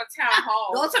meeting? We have a town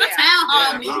hall. Go to the town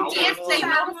hall meeting. If they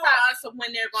notify us of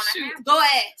when they're going to have. Go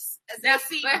ask. Now,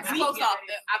 see, I've been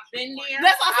there.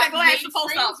 That's why I said go ask the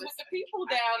post office. With the people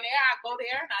down there, I go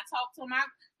there and I talk to them.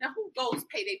 Now, who goes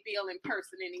pay their bill in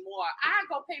person anymore? I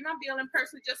go pay my bill in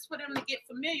person just for them to get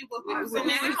familiar with who's in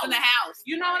the house.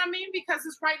 You know what I mean? Because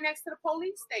it's right next to the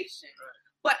police station. Right.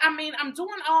 But I mean, I'm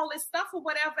doing all this stuff or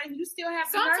whatever, and you still have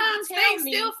to sometimes things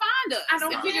still find us. I don't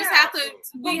care. We just have to.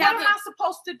 What am I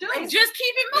supposed to do? Just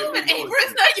keep it moving. Hey,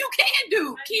 there's nothing you can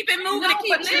do. Keep it moving and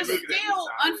keep living. Still,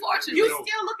 unfortunately, you're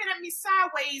still looking at me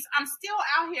sideways. I'm still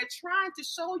out here trying to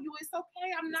show you it's okay.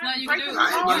 I'm not breaking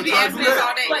all the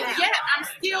but yet I'm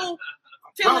still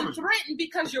feeling threatened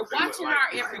because you're watching our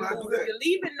every move. You're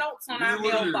leaving notes on our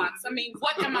mailbox. I mean,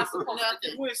 what am I supposed to do?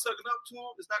 You ain't sucking up to them.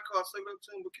 It's not called sucking up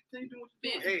to them, but continue doing what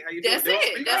you're doing. Hey, how you doing? That's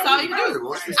it. That's all you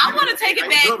do. I want to take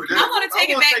it back. I want to take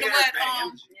it back to what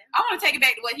I want to take it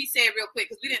back to what he said real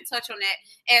quick because we didn't touch on that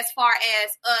as far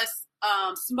as us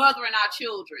smothering our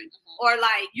children or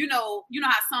like you know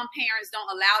how some parents don't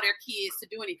allow their kids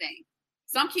to do anything.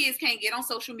 Some kids can't get on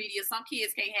social media. Some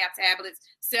kids can't have tablets,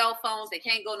 cell phones. They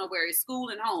can't go nowhere. It's school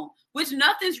and home, which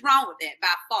nothing's wrong with that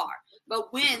by far.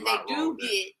 But when they do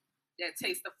get that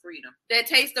taste of freedom, they and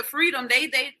I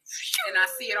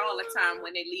see it all the time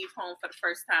when they leave home for the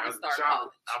first time and start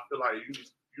college. I feel like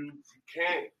you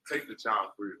can't take the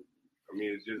child freedom. I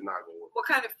mean, it's just not going to work. What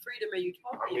kind of freedom are you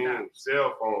talking about?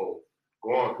 Cell phone,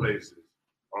 going places,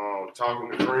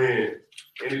 talking to friends,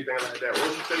 anything like that.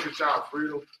 Once you take the child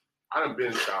freedom, I done been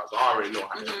a child, so I already know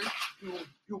how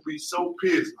you'll be so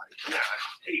pissed. Like, I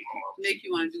hate my mom. Make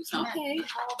you want to do something.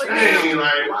 Dang,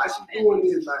 like, why is she doing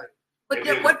this? Like, but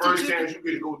then what the first chance you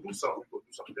get to go do something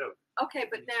else. Okay,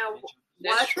 but now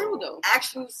that's true though.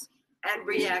 Actions and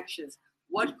reactions.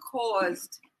 What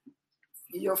caused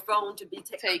your phone to be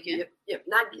taken?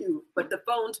 Not you, but the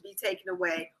phone to be taken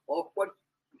away, or what?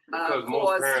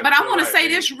 But I want to say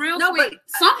this real quick.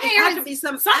 Some parents,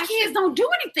 some kids don't do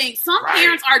anything. Some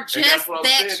parents are just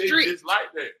that strict. Just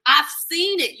like that. I've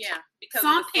seen it. Yeah. Because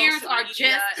some parents are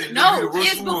just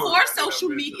it's before social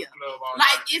media.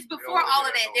 Like it's before all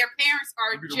of that. Their parents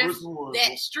are just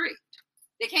that strict.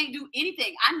 They can't do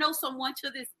anything. I know someone to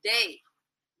this day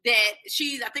that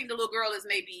I think the little girl is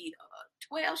maybe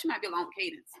 12. She might be along with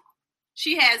Cadence.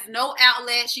 She has no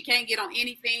outlet. She can't get on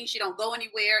anything. She don't go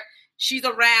anywhere. She's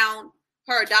around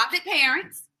her adopted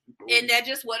parents, and that's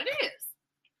just what it is.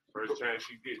 First chance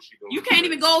she gets, you can't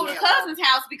even go to cousin's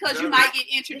house because you might get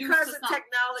introduced because to of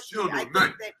technology. I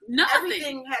think that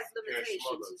everything has limitations.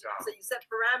 So you set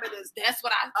parameters. That's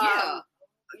what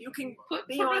you can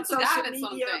be on social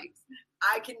media.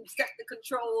 I can set the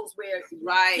controls where you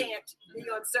can't be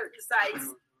on certain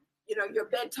sites. You know, your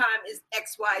bedtime is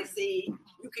XYZ.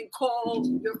 You can call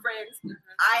your friends.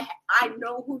 I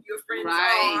know who your friends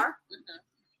are.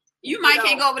 You might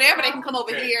can't go over there, but they can come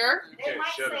over here. They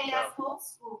might say that's old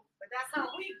school, but that's how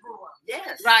we grew up.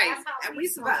 Yes, right. And we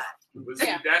survived. But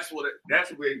see, that's where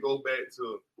it goes back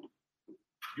to.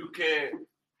 You can't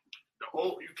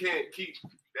keep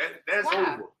that. That's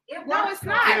over. No, it's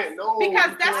not.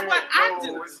 Because that's what I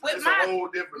do. It's a whole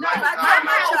different life. My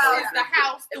child is the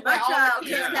house. If my child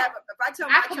can't have, if I tell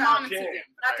my child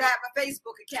not to have a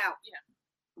Facebook account,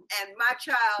 and my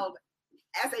child,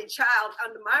 as a child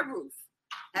under my roof,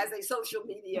 has a social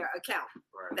media account,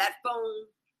 that phone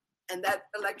and that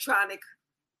electronic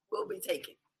will be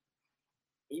taken.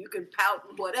 You can pout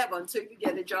and whatever until you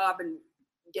get a job and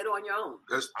get on your own.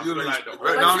 That's still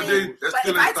nowadays. That's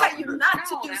still if I tell you not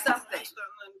to do something,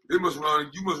 you must run.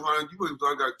 You must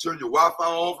got to turn your Wi-Fi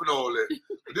off and all that.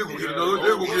 They gonna get another. They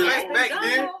gonna get back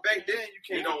then you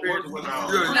can't compare it with now.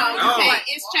 No, you can't.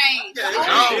 It's changed.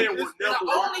 The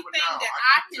only thing that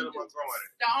I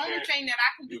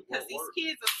can do, because these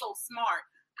kids are so smart,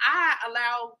 I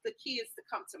allow the kids to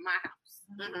come to my house.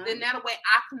 Then that way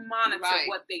I can monitor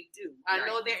what they do. I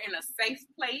know they're in a safe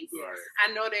place.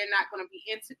 I know they're not going to be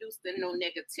introduced to no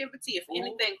negativity. If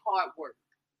anything, hard work.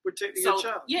 Protecting your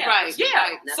child.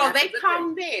 So they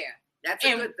come there. That's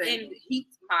a good thing. And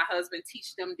my husband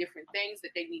teach them different things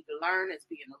that they need to learn as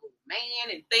being a little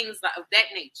man and things of that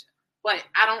nature. But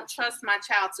I don't trust my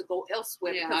child to go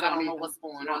elsewhere because I don't know what's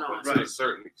going on. To a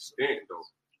certain extent, though.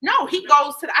 No, he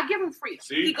goes to I give him freedom.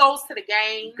 See? He goes to the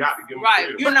game. Got to give him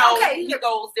freedom. You know, he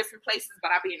goes different places, but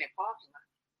I be in that parking lot.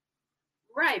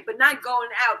 Right, but not going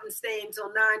out and staying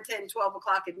until 9, 10, 12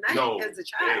 o'clock at night as a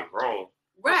child. Wrong.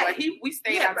 Right. We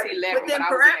stayed out till 11, but then I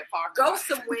was in that parking go lot.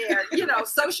 somewhere,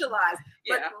 socialize.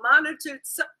 But monitor.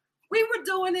 So we were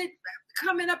doing it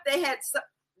coming up. They had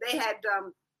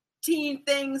teen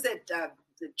things that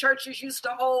the churches used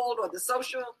to hold or the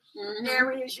social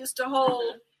areas used to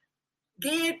hold,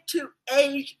 geared to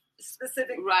age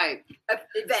specific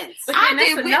events. But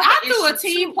I threw a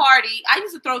teen party. I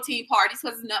used to throw teen parties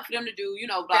because it's enough for them to do,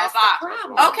 blah, That's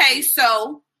blah. Okay,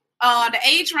 so the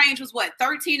age range was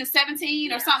 13 to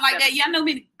 17 or something like that. Y'all know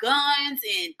me, guns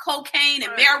and cocaine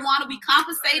and marijuana. We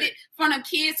compensated for the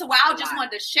kids, so I just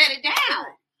wanted to shut it down.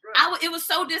 It was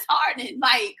so disheartening.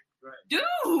 Like, dude.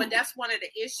 But that's one of the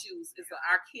issues is that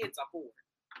our kids are bored.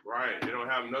 Right. They don't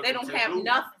have nothing. They don't have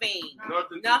nothing.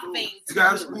 You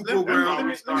got a school program.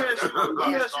 James got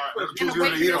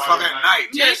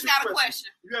a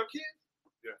question. You have kids?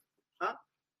 Yeah. Huh?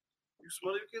 You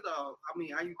smother your kids? How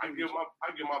you? I give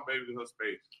my baby her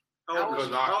space.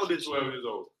 How old is she? 12 years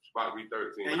old. She's about to be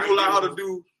 13. And you allow her to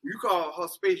do. You call her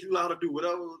space. You allow her to do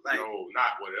whatever. Like no,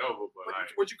 not whatever, but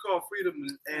what you call freedom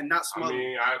and not smother. I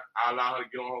mean, I allow her to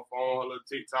get on her phone, her little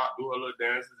TikTok, do her little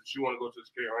dances. If she want to go to the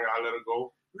skate ring, I let her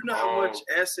go. You know how much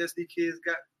access these kids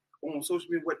got on social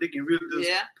media? What they can really just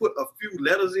put a few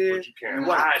letters in and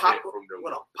what pop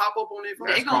up on their phone.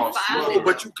 They gonna find it.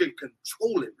 But you can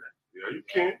control it, man. Yeah, you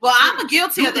can. Well, I'm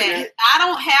guilty of that. I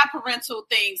don't have parental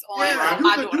things on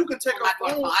my daughter. You can take her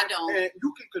phone. I don't. And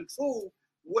you can control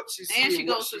what she sees. And she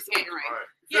goes to the skating rink.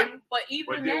 Yeah, but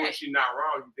even then that, when she's not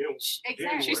around, you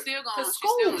she's still going to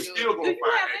school. Do you have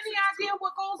any idea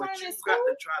what goes on in school? You got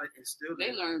to try to instill.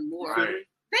 They learn more. Right.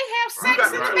 They have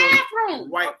sex in the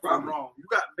bathroom. Right from wrong. You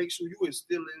got to make sure you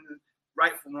instill in the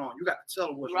right from wrong. You got to tell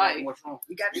them what's right and what's wrong.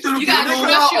 You got to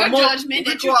trust your judgment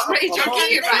that you raise your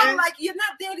kid right. Like you're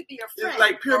not there to be a friend. It's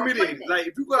like pyramiding. Like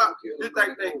if you go out, it's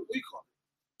like what we call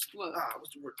it. What?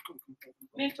 What's the word?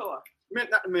 Mentor.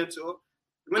 Not the mentor.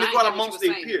 When they go out amongst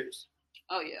their peers.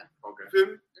 Oh yeah. Okay. Feel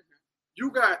me?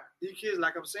 You got these kids,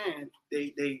 like I'm saying,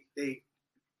 they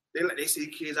see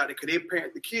kids out there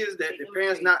because the kids that their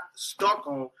parents not stuck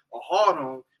on or hard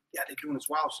on, they're doing this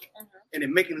wild shit. And they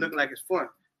make it look like it's fun.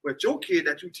 But your kid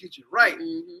that you teach it right,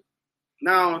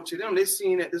 now to them, they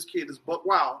seeing that this kid is buck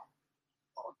wild.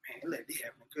 Oh man, they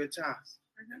having a good time.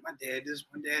 My dad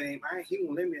ain't right. He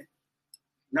won't let me.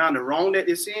 Now the wrong that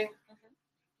they're seeing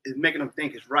is making them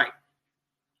think it's right.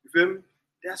 You feel me?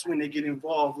 That's when they get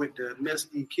involved with the mess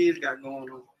these kids got going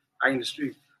on out in the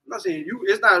street. I'm not saying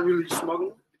it's not really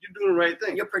smuggling. You're doing the right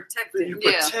thing. You're protecting. You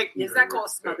protect. It's not called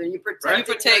smothering. You protect. Right? You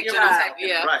protect your child.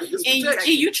 Yeah. Right. And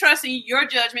you trusting your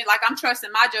judgment, like I'm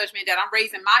trusting my judgment that I'm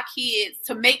raising my kids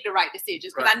to make the right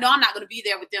decisions because I know I'm not going to be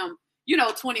there with them,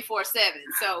 24/7.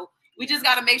 So we just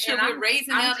got to make sure we're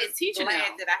raising them and teaching them.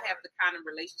 I'm glad that I have the kind of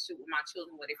relationship with my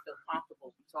children where they feel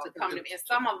comfortable to come to me. And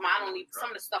some of them, some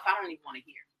of the stuff I don't even want to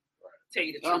hear. Tell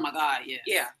you the truth. Oh my God, yeah.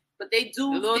 Yeah. But they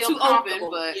do feel too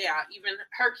open, but even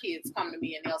her kids come to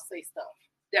me and they'll say stuff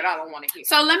that I don't want to hear.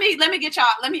 So let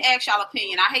me ask y'all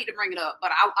opinion. I hate to bring it up,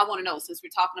 but I want to know since we're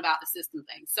talking about the system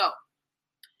thing. So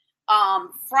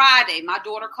Friday, my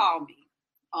daughter called me.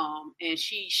 And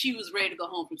she was ready to go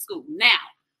home from school. Now,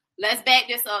 let's back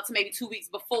this up to maybe 2 weeks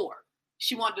before.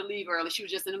 She wanted to leave early. She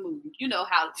was just in the mood. You know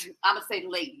how I'm gonna say the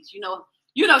ladies, she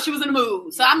was in the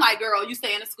mood. So I'm like, girl, you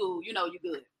stay in the school, you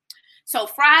good. So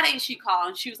Friday she called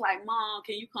and she was like, Mom,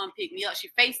 can you come pick me up? She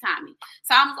FaceTimed me.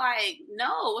 So I was like,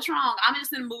 no, what's wrong? I'm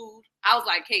just in the mood. I was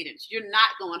like, Cadence, you're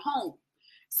not going home.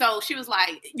 So she was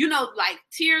like, like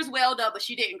tears welled up, but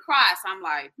she didn't cry. So I'm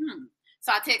like,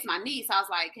 So I text my niece. I was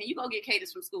like, can you go get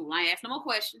Cadence from school? I ain't asked no more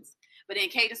questions. But then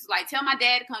Cadence was like, tell my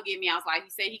dad to come get me. I was like, he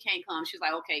said he can't come. She was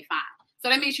like, okay, fine. So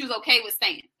that means she was okay with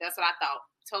staying. That's what I thought.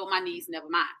 Told my niece, never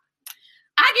mind.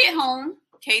 I get home.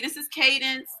 Cadence is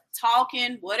Cadence,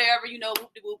 talking, whatever,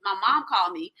 My mom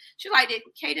called me. She's like, did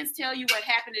Cadence tell you what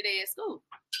happened today at school?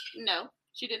 No.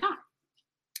 She did not.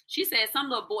 She said some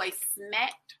little boy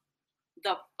smacked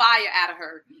the fire out of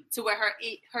her to where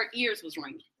her ears was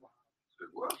ringing.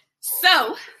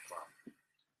 So,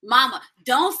 Mama,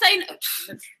 don't say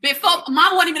before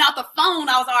Mama wasn't even off the phone.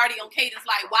 I was already on cadence.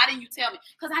 Like, why didn't you tell me?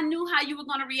 Because I knew how you were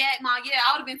gonna react, Mom. Yeah,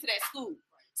 I would have been to that school.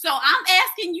 So I'm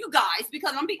asking you guys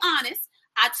because I'm gonna be honest.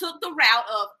 I took the route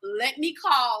of let me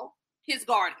call his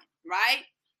guardian. Right?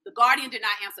 The guardian did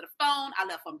not answer the phone. I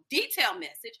left a detailed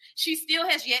message. She still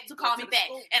has yet to call me back.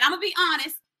 And I'm gonna be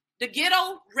honest. The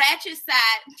ghetto ratchet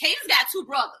side. Kaden's got 2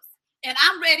 brothers. And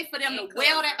I'm ready for them to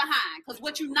weld that behind. Because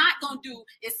what you're not going to do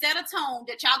is set a tone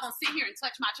that y'all going to sit here and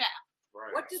touch my child.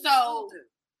 Right. What did so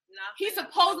he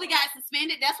supposedly got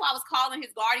suspended. That's why I was calling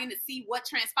his guardian to see what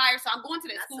transpired. So I'm going to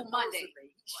that school Monday.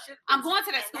 I'm going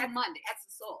to that school Monday. That's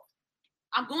assault.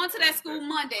 I'm going to that school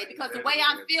Monday because the way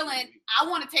I'm feeling, I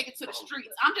want to take it to the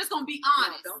streets. I'm just going to be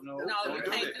honest. No, you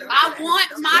can't. I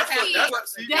want my kids.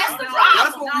 That's the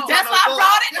problem. That's why I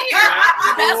brought it here.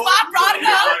 That's why I brought it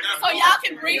up. So y'all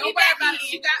can bring it back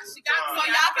in. So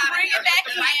y'all can bring it back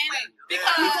in.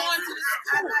 Because we're going to the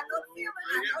school.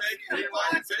 We're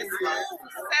going to the school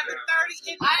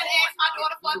 7:30. I asked my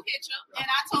daughter for a picture, and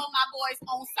I told my boys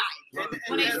on site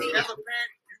when they see it.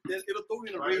 It'll throw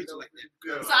you in a rage like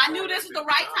that. So I knew this was the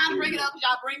right time to bring it up.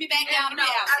 Y'all bring me back down to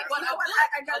reality.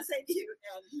 I gotta say to you,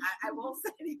 and I won't say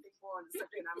anything more on the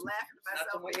subject. I'm laughing at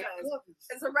myself because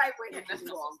it's the right way to do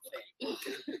the wrong thing.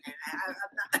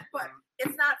 But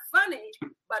it's not funny.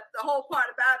 But the whole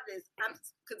part about it is I'm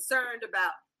concerned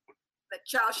about the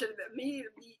child should have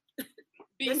immediately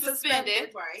been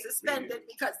suspended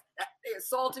because they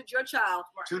assaulted your child.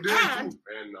 And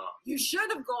you should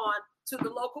have gone to the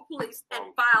local police and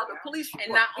filed a police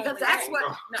report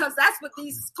because that's what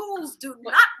these schools do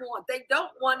not want. They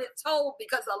don't want it told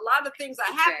because a lot of things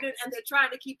are happening and they're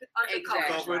trying to keep it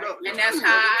undercover. And that's how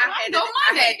I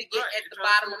had to get at the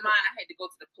bottom of mine. I had to go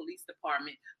to the police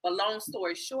department. But long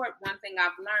story short, one thing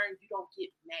I've learned: you don't get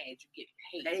mad, you get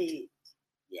paid.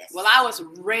 Yes. Well, I was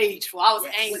rageful. I was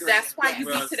angry. Well, that's why you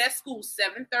get to that school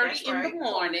 7:30 in the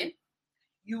morning.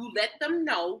 You let them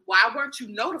know. Why weren't you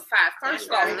notified first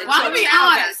of all? Well, I'm gonna be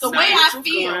honest. The way I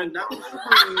feel, the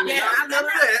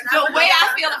way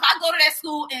I feel, if I go to that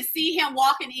school and see him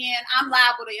walking in, I'm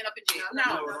liable to end up in jail.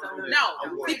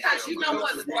 No, because you know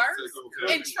what's worse.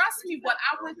 And trust me, what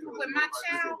I went through with my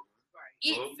child.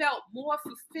 It felt more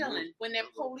fulfilling when that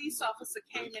police officer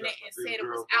came in there and said it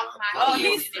was out my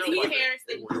hands. If the parents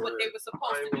didn't do what they were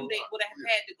supposed to do, they would have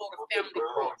had to go to family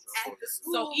court.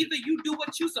 So either you do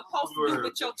what you're supposed to do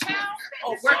with your child,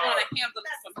 or we're going to handle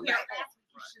it from here on.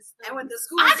 And when the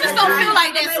school, I just don't feel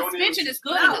like that suspension is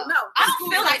good enough. I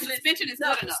don't feel like suspension is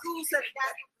good enough. The school said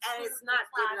that, and it's not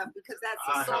good enough because that's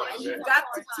assault, and you've got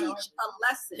to teach a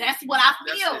lesson. That's what I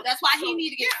feel. That's why he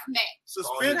need to get smacked.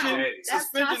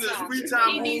 Suspension is free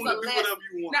time. He needs a lesson.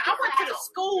 Now I went to the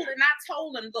school and I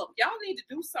told them, look, y'all need to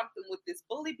do something with this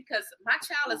bully because my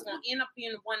child is going to end up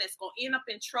being the one that's going to end up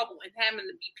in trouble and having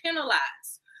to be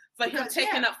penalized for him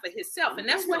taking up for himself. And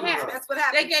that's what happened.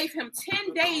 They gave him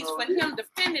 10 days for him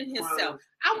defending himself.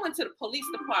 I went to the police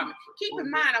department. Keep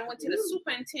in mind, I went to the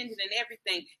superintendent and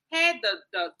everything. Had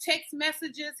the text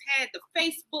messages, had the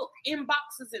Facebook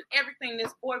inboxes and everything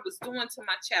this boy was doing to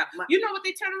my child. You know what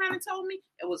they turned around and told me?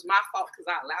 It was my fault because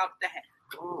I allowed it to happen.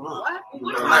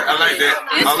 I like that.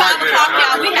 It's 5 o'clock,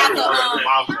 y'all. We have to.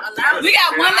 We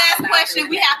got one last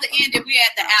question. We have to end it. We're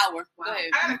at the hour. Go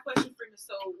ahead. I have a question for you.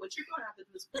 So, what you're going to have to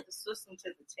do is put the system to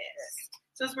the test.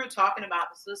 Since we're talking about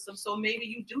the system, so maybe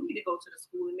you do need to go to the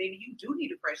school, and maybe you do need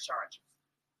to press charges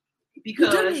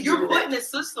because you're putting the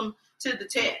system to the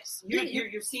test.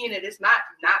 You're seeing it. It's not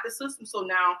the system. So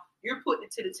now you're putting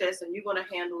it to the test, and you're going to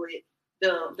handle it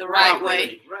the right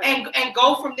way. And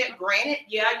go from there. Granted,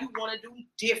 you want to do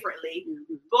differently,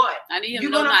 but I need him to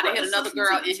know how to hit another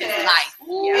girl in his life.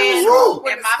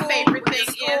 And my favorite thing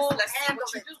is, let's see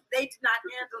what you do. They did not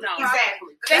handle it. No,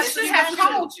 exactly. They should have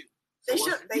told you. They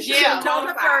should have told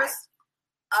her first.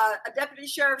 A deputy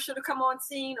sheriff should have come on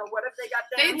scene or whatever they got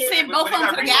down here. They sent both of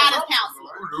them to the guidance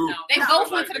counselor. They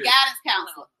both went to the guidance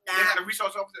counselor. They had a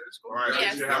resource officer at the school. Right.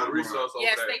 Yes. They have a resource officer.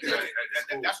 Yes, they do. That's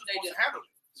what's supposed to handle it.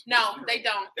 No, they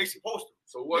don't. They supposed to.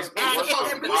 So what's the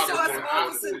resource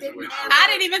officer didn't handle it? I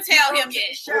didn't even tell him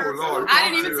yet.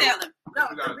 I didn't even tell him. No,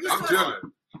 the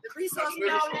resource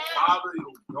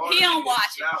he don't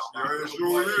watch it.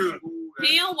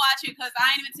 He don't watch it because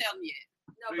I ain't even tell him yet.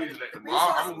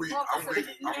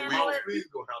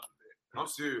 I'm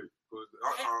serious.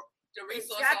 The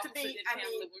resource officer didn't handle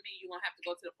it with me. You're going to have to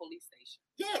go to the police station.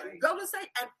 Yeah, go to say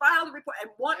and file the report and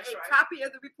want a copy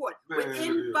of the report.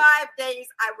 Within 5 days,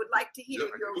 I would like to hear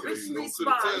your written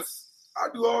response I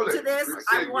do all that. To this,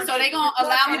 I want So they gonna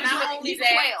allow me to do Not at only least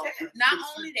that, 12. not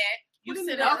only that, you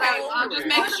send a Okay, whole, I'm just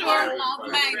making sure. Not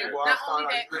not only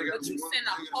that, but you send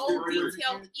a whole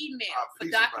detailed email for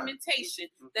documentation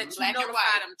that you Black and notify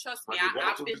white. them. Trust me, I've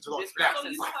been through this So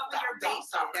process. you cover your bases.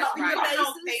 That's Cover your right. bases.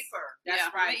 On paper. That's Yeah,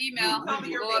 right. the email. Cover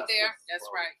your Go up there. bases. That's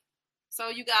right. So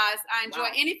you guys, I enjoy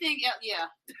anything else. Yeah.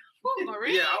 Woo,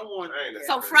 Marie. Yeah, I want.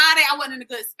 So Friday, I wasn't in a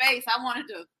good space. I wanted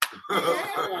to.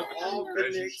 I want all As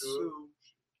you connects should. to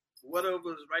whatever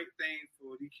is the right thing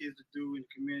for these kids to do in the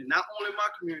community. Not only my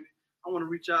community, I want to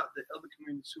reach out to other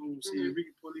communities too. See if we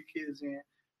can pull these kids in,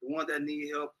 the ones that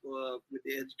need help with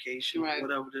their education, Right.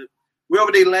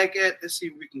 wherever they lack at. Let's see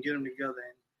if we can get them together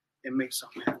and make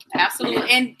something happen. Absolutely.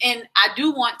 And I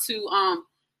do want to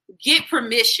get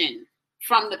permission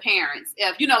from the parents.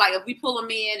 If like if we pull them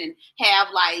in and have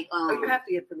like you have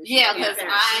to get permission. yeah, from the because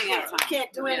parents. I ain't got You time.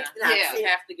 can't do anything. Yeah. You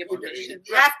have to give permission.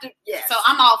 You have to. Yes. So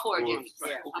I'm all for it, Jimmy.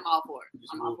 Yeah. I'm all for it.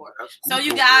 I'm all for it. So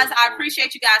you guys, I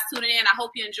appreciate you guys tuning in. I hope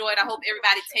you enjoyed. I hope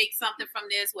everybody takes something from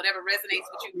this. Whatever resonates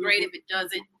with you, great. If it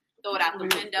doesn't, throw it out the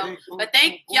window. But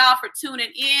thank y'all for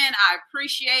tuning in. I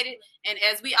appreciate it. And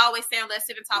as we always say on Let's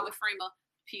Sip and Talk with Freema,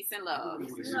 peace and love.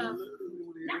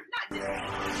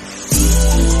 Not